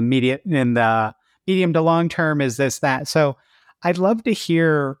use in the medium to long term? Is this that? So I'd love to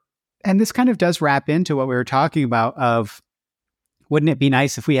hear, and this kind of does wrap into what we were talking about of, wouldn't it be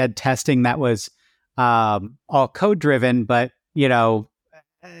nice if we had testing that was all code driven, but,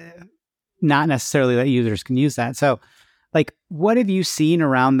 not necessarily that users can use that. So like, what have you seen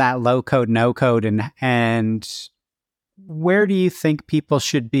around that low code, no code, and where do you think people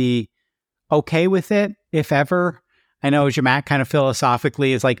should be okay with it, if ever? I know Zhamak kind of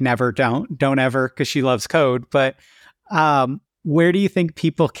philosophically is like, never, don't ever, because she loves code, but where do you think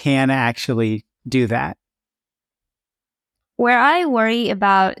people can actually do that? Where I worry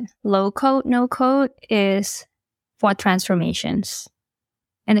about low code, no code is for transformations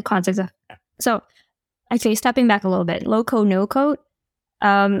in the context of, so actually stepping back a little bit, low code, no code,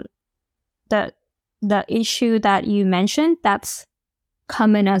 the issue that you mentioned, that's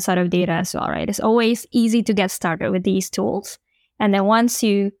common outside of data as well, right? It's always easy to get started with these tools. And then once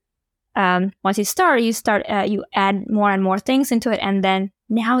you start, you add more and more things into it. And then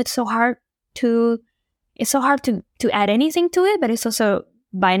now it's so hard to add anything to it, but it's also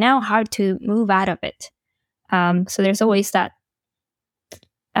by now hard to move out of it. So there's always that,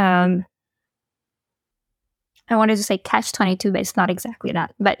 I wanted to say catch-22, but it's not exactly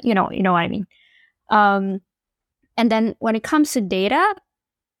that, but you know what I mean. And then when it comes to data,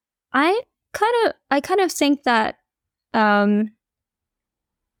 I kind of think that,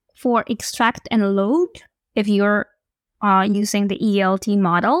 for extract and load, if you're using the ELT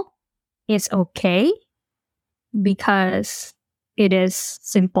model, it's okay because it is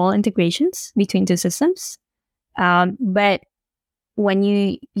simple integrations between two systems. But when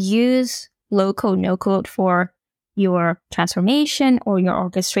you use low code, no code for your transformation or your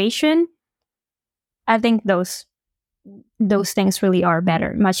orchestration, I think those things really are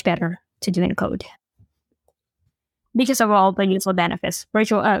much better to do in code, because of all the useful benefits,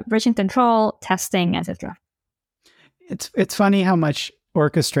 version control, testing, etc. It's funny how much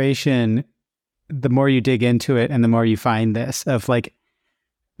orchestration, the more you dig into it and the more you find this, of like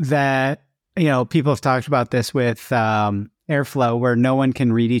that, people have talked about this with Airflow, where no one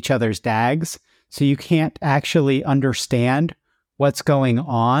can read each other's DAGs. So you can't actually understand what's going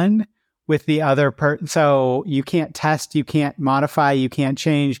on with the other person. So you can't test, you can't modify, you can't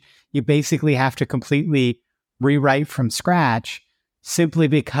change. You basically have to completely rewrite from scratch, simply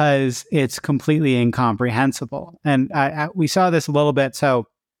because it's completely incomprehensible. And we saw this a little bit. So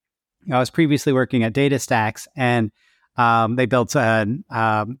I was previously working at DataStax, and they built an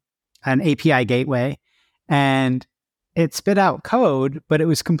API gateway, and it spit out code, but it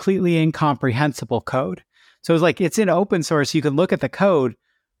was completely incomprehensible code. So it was like, it's in open source. You can look at the code,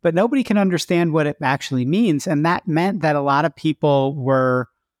 but nobody can understand what it actually means. And that meant that a lot of people were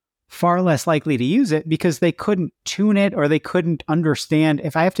far less likely to use it because they couldn't tune it, or they couldn't understand,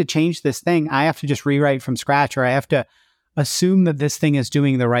 if I have to change this thing, I have to just rewrite from scratch, or I have to assume that this thing is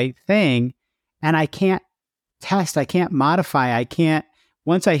doing the right thing. And I can't test, I can't modify, I can't,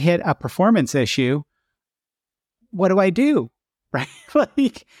 once I hit a performance issue, what do I do? Right?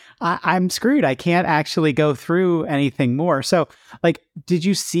 Like I'm screwed. I can't actually go through anything more. So like, did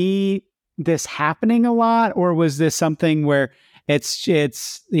you see this happening a lot, or was this something where it's,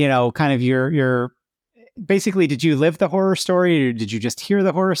 kind of your, basically, did you live the horror story, or did you just hear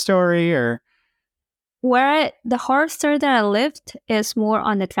the horror story, or? Where the horror story that I lived is more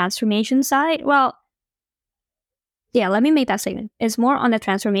on the transformation side. Well, yeah, let me make that statement. It's more on the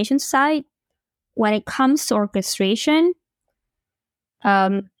transformation side. When it comes to orchestration,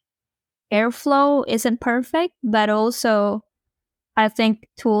 Airflow isn't perfect, but also I think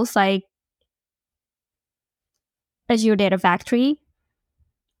tools like Azure Data Factory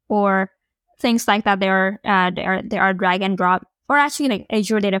or things like that, they are drag and drop, or actually like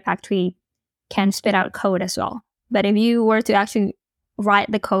Azure Data Factory can spit out code as well. But if you were to actually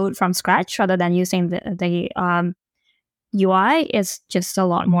write the code from scratch rather than using the UI, it's just a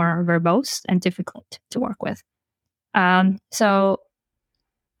lot more verbose and difficult to work with. So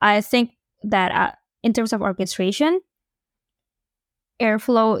I think that in terms of orchestration,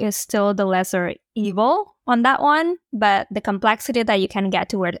 Airflow is still the lesser evil on that one, but the complexity that you can get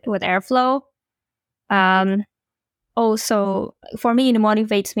to with Airflow also, for me, it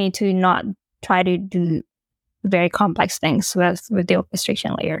motivates me to not try to do very complex things with the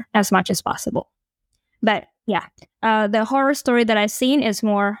orchestration layer as much as possible. But yeah, the horror story that I've seen is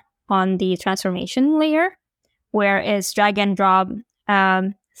more on the transformation layer, where it's drag and drop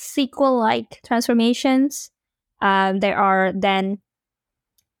SQL-like transformations. There are then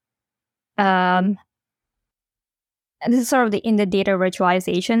this is sort of in the data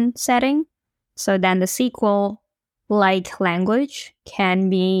virtualization setting. So then the SQL-like language can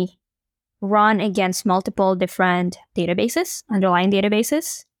be run against multiple different databases, underlying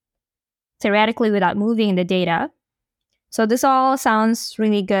databases, theoretically without moving the data. So this all sounds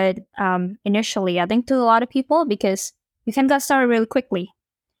really good initially, I think, to a lot of people, because you can get started really quickly.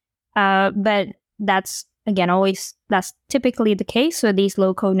 But that's, again, that's typically the case with these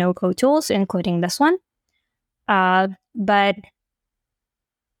low-code, no-code tools, including this one. But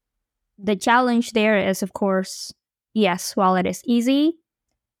the challenge there is, of course, yes, while it is easy,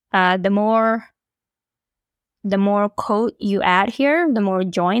 the more code you add here, the more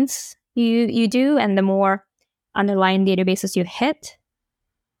joins you do, and the more underlying databases you hit,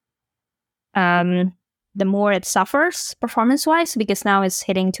 the more it suffers performance-wise, because now it's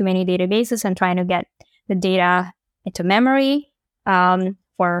hitting too many databases and trying to get the data into memory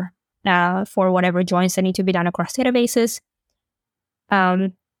for whatever joins that need to be done across databases.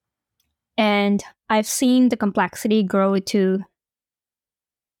 And I've seen the complexity grow to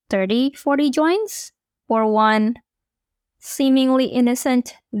 30, 40 joins for one seemingly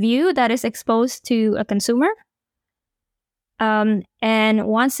innocent view that is exposed to a consumer. And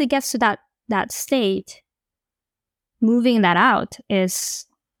once it gets to that state, moving that out is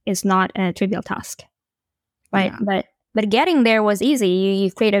not a trivial task, right? Yeah. But getting there was easy.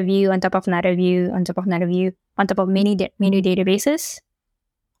 You create a view on top of another view, on top of another view, on top of many databases.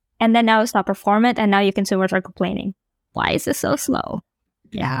 And then now it's not performant, and now your consumers are complaining. Why is this so slow?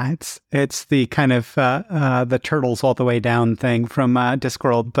 Yeah, it's the kind of the turtles all the way down thing from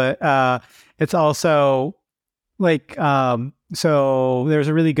Discworld, but it's also like so there's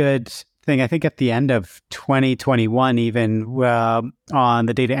a really good thing, I think, at the end of 2021, even on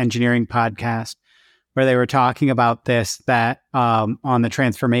the Data Engineering podcast, where they were talking about this, that on the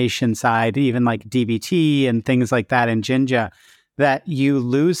transformation side, even like DBT and things like that in Jinja, that you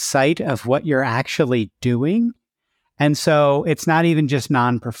lose sight of what you're actually doing. And so it's not even just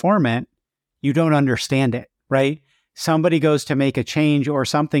non-performant. You don't understand it, right? Somebody goes to make a change or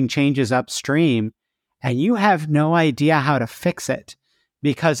something changes upstream and you have no idea how to fix it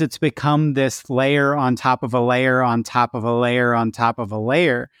because it's become this layer on top of a layer on top of a layer on top of a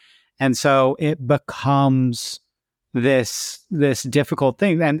layer. And so it becomes this difficult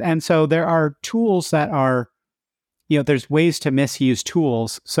thing. And so there are tools that are, there's ways to misuse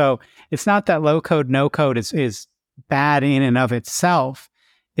tools. So it's not that low code, no code is bad in and of itself.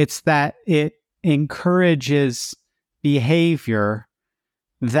 It's that it encourages behavior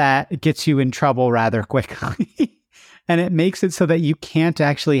that gets you in trouble rather quickly. And it makes it so that you can't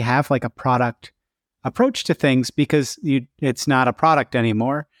actually have like a product approach to things because it's not a product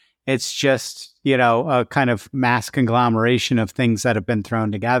anymore. It's just, a kind of mass conglomeration of things that have been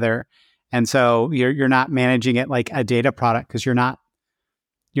thrown together. And so you're not managing it like a data product because you're not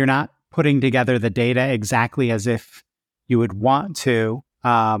putting together the data exactly as if you would want to.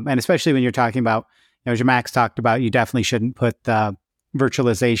 And especially when you're talking about, as Max talked about, you definitely shouldn't put the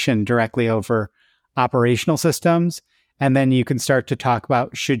virtualization directly over operational systems. And then you can start to talk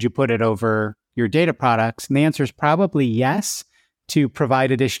about, should you put it over your data products? And the answer is probably yes, to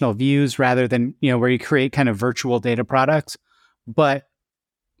provide additional views rather than, where you create kind of virtual data products. But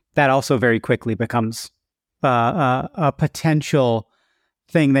that also very quickly becomes a potential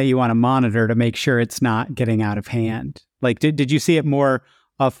thing that you want to monitor to make sure it's not getting out of hand. Like, did you see it more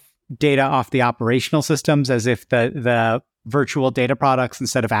of data off the operational systems as if the virtual data products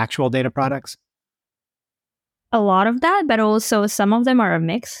instead of actual data products? A lot of that, but also some of them are a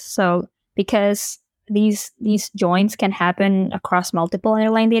mix. So because these joins can happen across multiple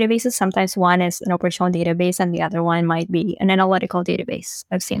underlying databases, sometimes one is an operational database and the other one might be an analytical database.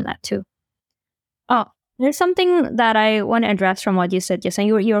 I've seen that too. Oh, there's something that I want to address from what you said, Jason.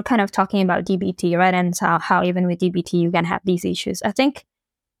 You were kind of talking about DBT, right? And how even with DBT you can have these issues. I think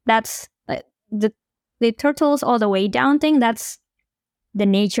that's the turtles all the way down thing. That's the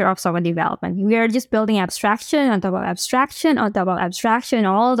nature of software development. We are just building abstraction on top of abstraction on top of abstraction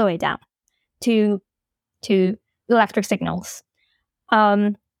all the way down to electric signals.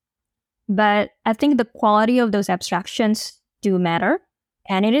 But I think the quality of those abstractions do matter.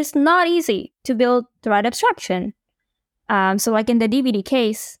 And it is not easy to build the right abstraction. So like in the DBT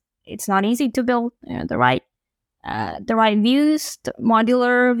case, it's not easy to build the right views, the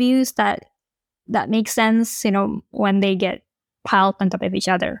modular views that make sense, when they get piled on top of each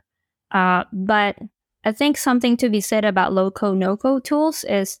other. But I think something to be said about low-code, no-code tools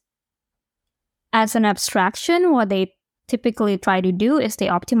is, as an abstraction, what they typically try to do is they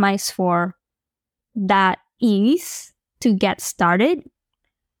optimize for that ease to get started.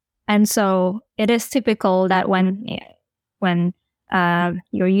 And so it is typical that when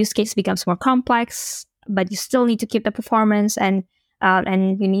your use case becomes more complex, but you still need to keep the performance and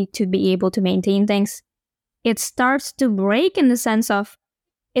you need to be able to maintain things, it starts to break in the sense of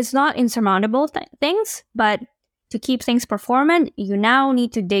it's not insurmountable things, but to keep things performant, you now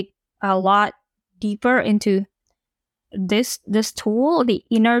need to dig a lot deeper into this tool, the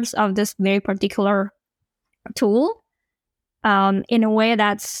innards of this very particular tool, in a way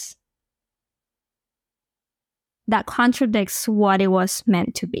that contradicts what it was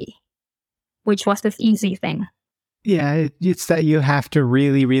meant to be, which was this easy thing. Yeah, it's that you have to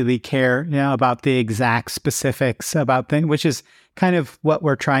really, really care, about the exact specifics about things, which is kind of what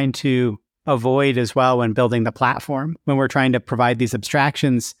we're trying to avoid as well when building the platform, when we're trying to provide these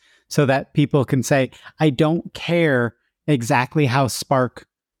abstractions so that people can say, I don't care exactly how Spark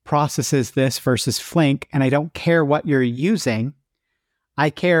processes this versus Flink, and I don't care what you're using.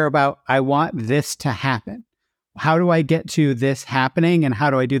 I care about, I want this to happen. How do I get to this happening, and how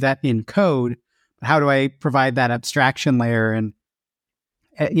do I do that in code? How do I provide that abstraction layer? And,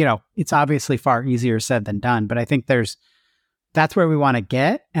 it's obviously far easier said than done, but I think that's where we want to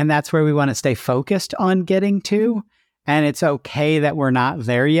get, and that's where we want to stay focused on getting to. And it's okay that we're not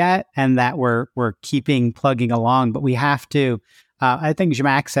there yet and that we're plugging along, but we have to, I think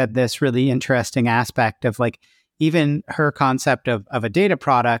Zhamak said this really interesting aspect of like, even her concept of a data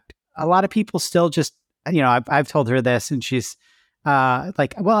product, a lot of people still just, I've told her this and she's,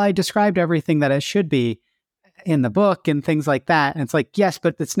 like, well, I described everything that it should be in the book and things like that. And it's like, yes,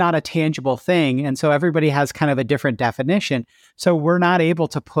 but it's not a tangible thing. And so everybody has kind of a different definition. So we're not able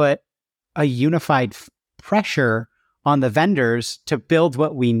to put a unified pressure on the vendors to build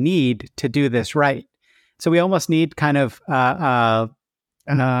what we need to do this right. So we almost need kind of a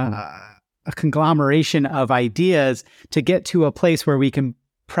conglomeration of ideas to get to a place where we can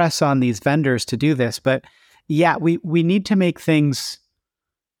press on these vendors to do this. But yeah, we need to make things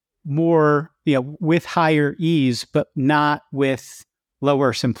more, with higher ease, but not with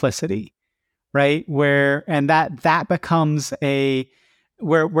lower simplicity, right? And that becomes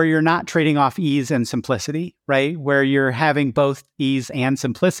where you're not trading off ease and simplicity, right? Where you're having both ease and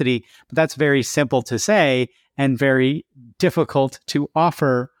simplicity, but that's very simple to say and very difficult to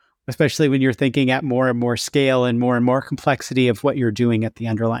offer, especially when you're thinking at more and more scale and more complexity of what you're doing at the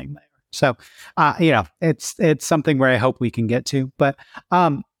underlying layer. So, it's something where I hope we can get to. But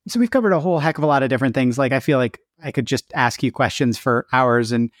so we've covered a whole heck of a lot of different things. Like, I feel like I could just ask you questions for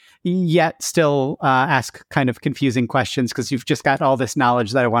hours and yet still ask kind of confusing questions because you've just got all this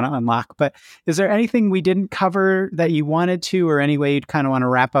knowledge that I want to unlock. But is there anything we didn't cover that you wanted to, or any way you'd kind of want to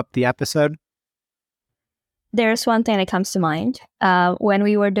wrap up the episode? There's one thing that comes to mind. When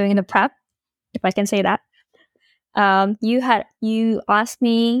we were doing the prep, if I can say that, you asked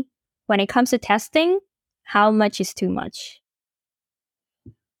me, when it comes to testing, how much is too much?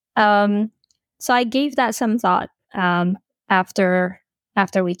 So I gave that some thought after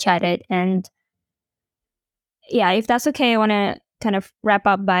we chatted, and yeah, if that's okay, I want to kind of wrap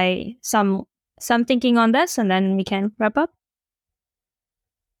up by some some thinking on this, and then we can wrap up.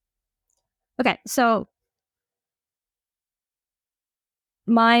 Okay, so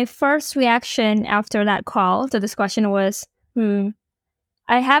my first reaction after that call to this question was,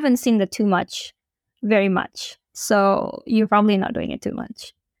 I haven't seen the too much very much. So you're probably not doing it too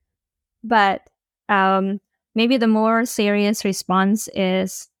much. But maybe the more serious response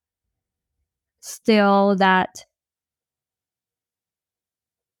is still that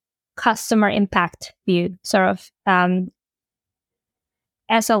customer impact view, sort of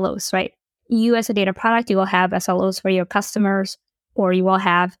SLOs, right? You as a data product, you will have SLOs for your customers, or you will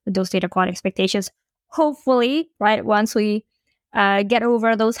have those data quality expectations. Hopefully, right, once we get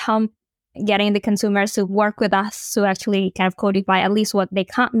over those hump, getting the consumers to work with us to actually kind of codify at least what they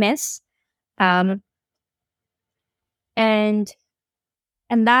can't miss. And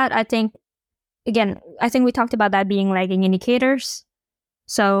that, I think, again, I think we talked about that being lagging indicators.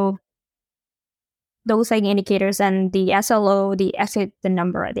 So those lagging indicators and the SLO, the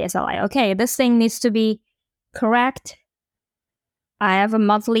number, the SLI. Okay, this thing needs to be correct. I have a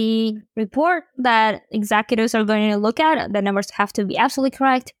monthly report that executives are going to look at. The numbers have to be absolutely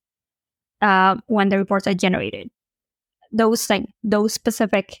correct when the reports are generated. Those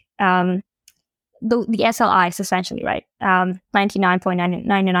specific, the SLIs essentially, right?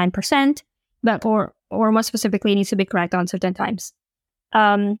 99.99%, but or more specifically, it needs to be correct on certain times.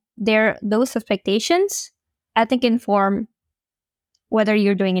 Those expectations, I think, inform whether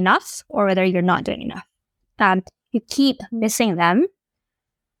you're doing enough or whether you're not doing enough. You keep missing them,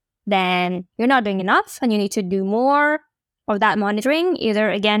 then you're not doing enough, and you need to do more of that monitoring, either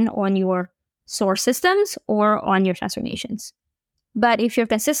again on your source systems or on your transformations. But if you're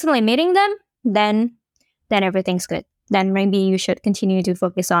consistently meeting them, then everything's good. Then maybe you should continue to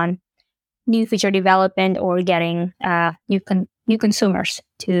focus on new feature development or getting new consumers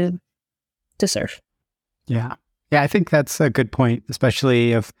to serve. Yeah, I think that's a good point,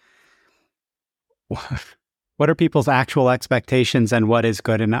 especially of what are people's actual expectations and what is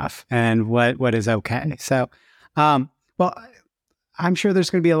good enough and what is okay. So, well, I'm sure there's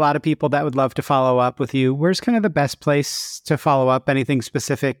going to be a lot of people that would love to follow up with you. Where's kind of the best place to follow up? Anything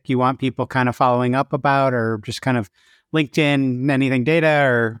specific you want people kind of following up about, or just kind of LinkedIn, anything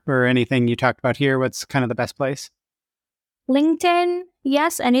data, or anything you talked about here? What's kind of the best place? LinkedIn,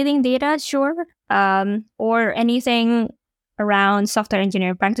 yes. Anything data, sure. Or anything around software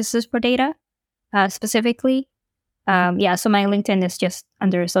engineering practices for data, specifically. So my LinkedIn is just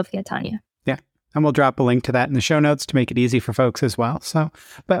under Sofia Tania. Yeah. And we'll drop a link to that in the show notes to make it easy for folks as well. So,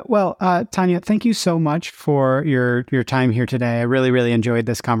 Tania, thank you so much for your time here today. I really, really enjoyed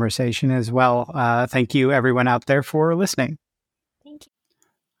this conversation as well. Thank you, everyone out there, for listening. Thank you.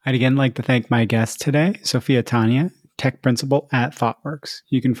 I'd again like to thank my guest today, Sofia Tania, Tech Principal at ThoughtWorks.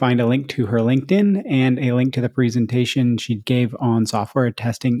 You can find a link to her LinkedIn and a link to the presentation she gave on software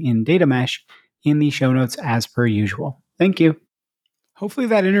testing in data mesh in the show notes as per usual. Thank you. Hopefully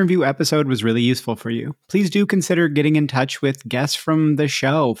that interview episode was really useful for you. Please do consider getting in touch with guests from the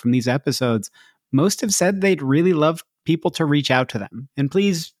show, from these episodes. Most have said they'd really love people to reach out to them. And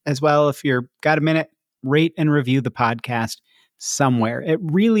please, as well, if you've got a minute, rate and review the podcast somewhere. It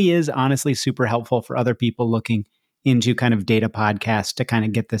really is honestly super helpful for other people looking into kind of data podcasts to kind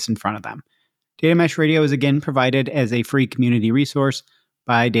of get this in front of them. Data Mesh Radio is again provided as a free community resource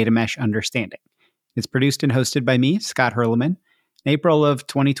by Data Mesh Understanding. It's produced and hosted by me, Scott Hurlman. In April of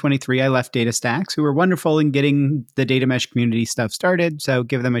 2023, I left DataStax, who were wonderful in getting the Data Mesh community stuff started, so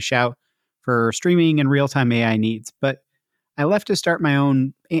give them a shout for streaming and real-time AI needs. But I left to start my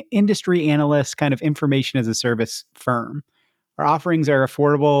own industry analyst kind of information as a service firm. Our offerings are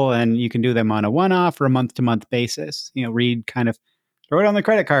affordable, and you can do them on a one-off or a month-to-month basis. Read kind of throw it on the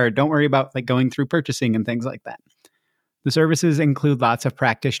credit card. Don't worry about going through purchasing and things like that. The services include lots of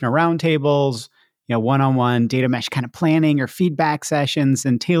practitioner roundtables, one-on-one data mesh kind of planning or feedback sessions,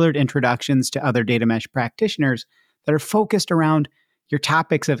 and tailored introductions to other data mesh practitioners that are focused around your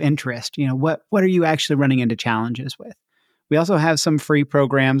topics of interest. What are you actually running into challenges with? We also have some free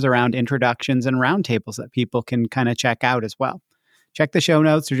programs around introductions and roundtables that people can kind of check out as well. Check the show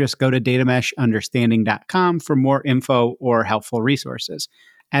notes or just go to datameshunderstanding.com for more info or helpful resources.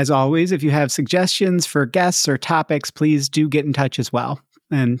 As always, if you have suggestions for guests or topics, please do get in touch as well.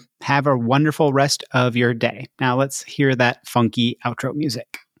 And have a wonderful rest of your day. Now let's hear that funky outro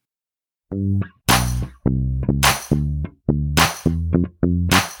music.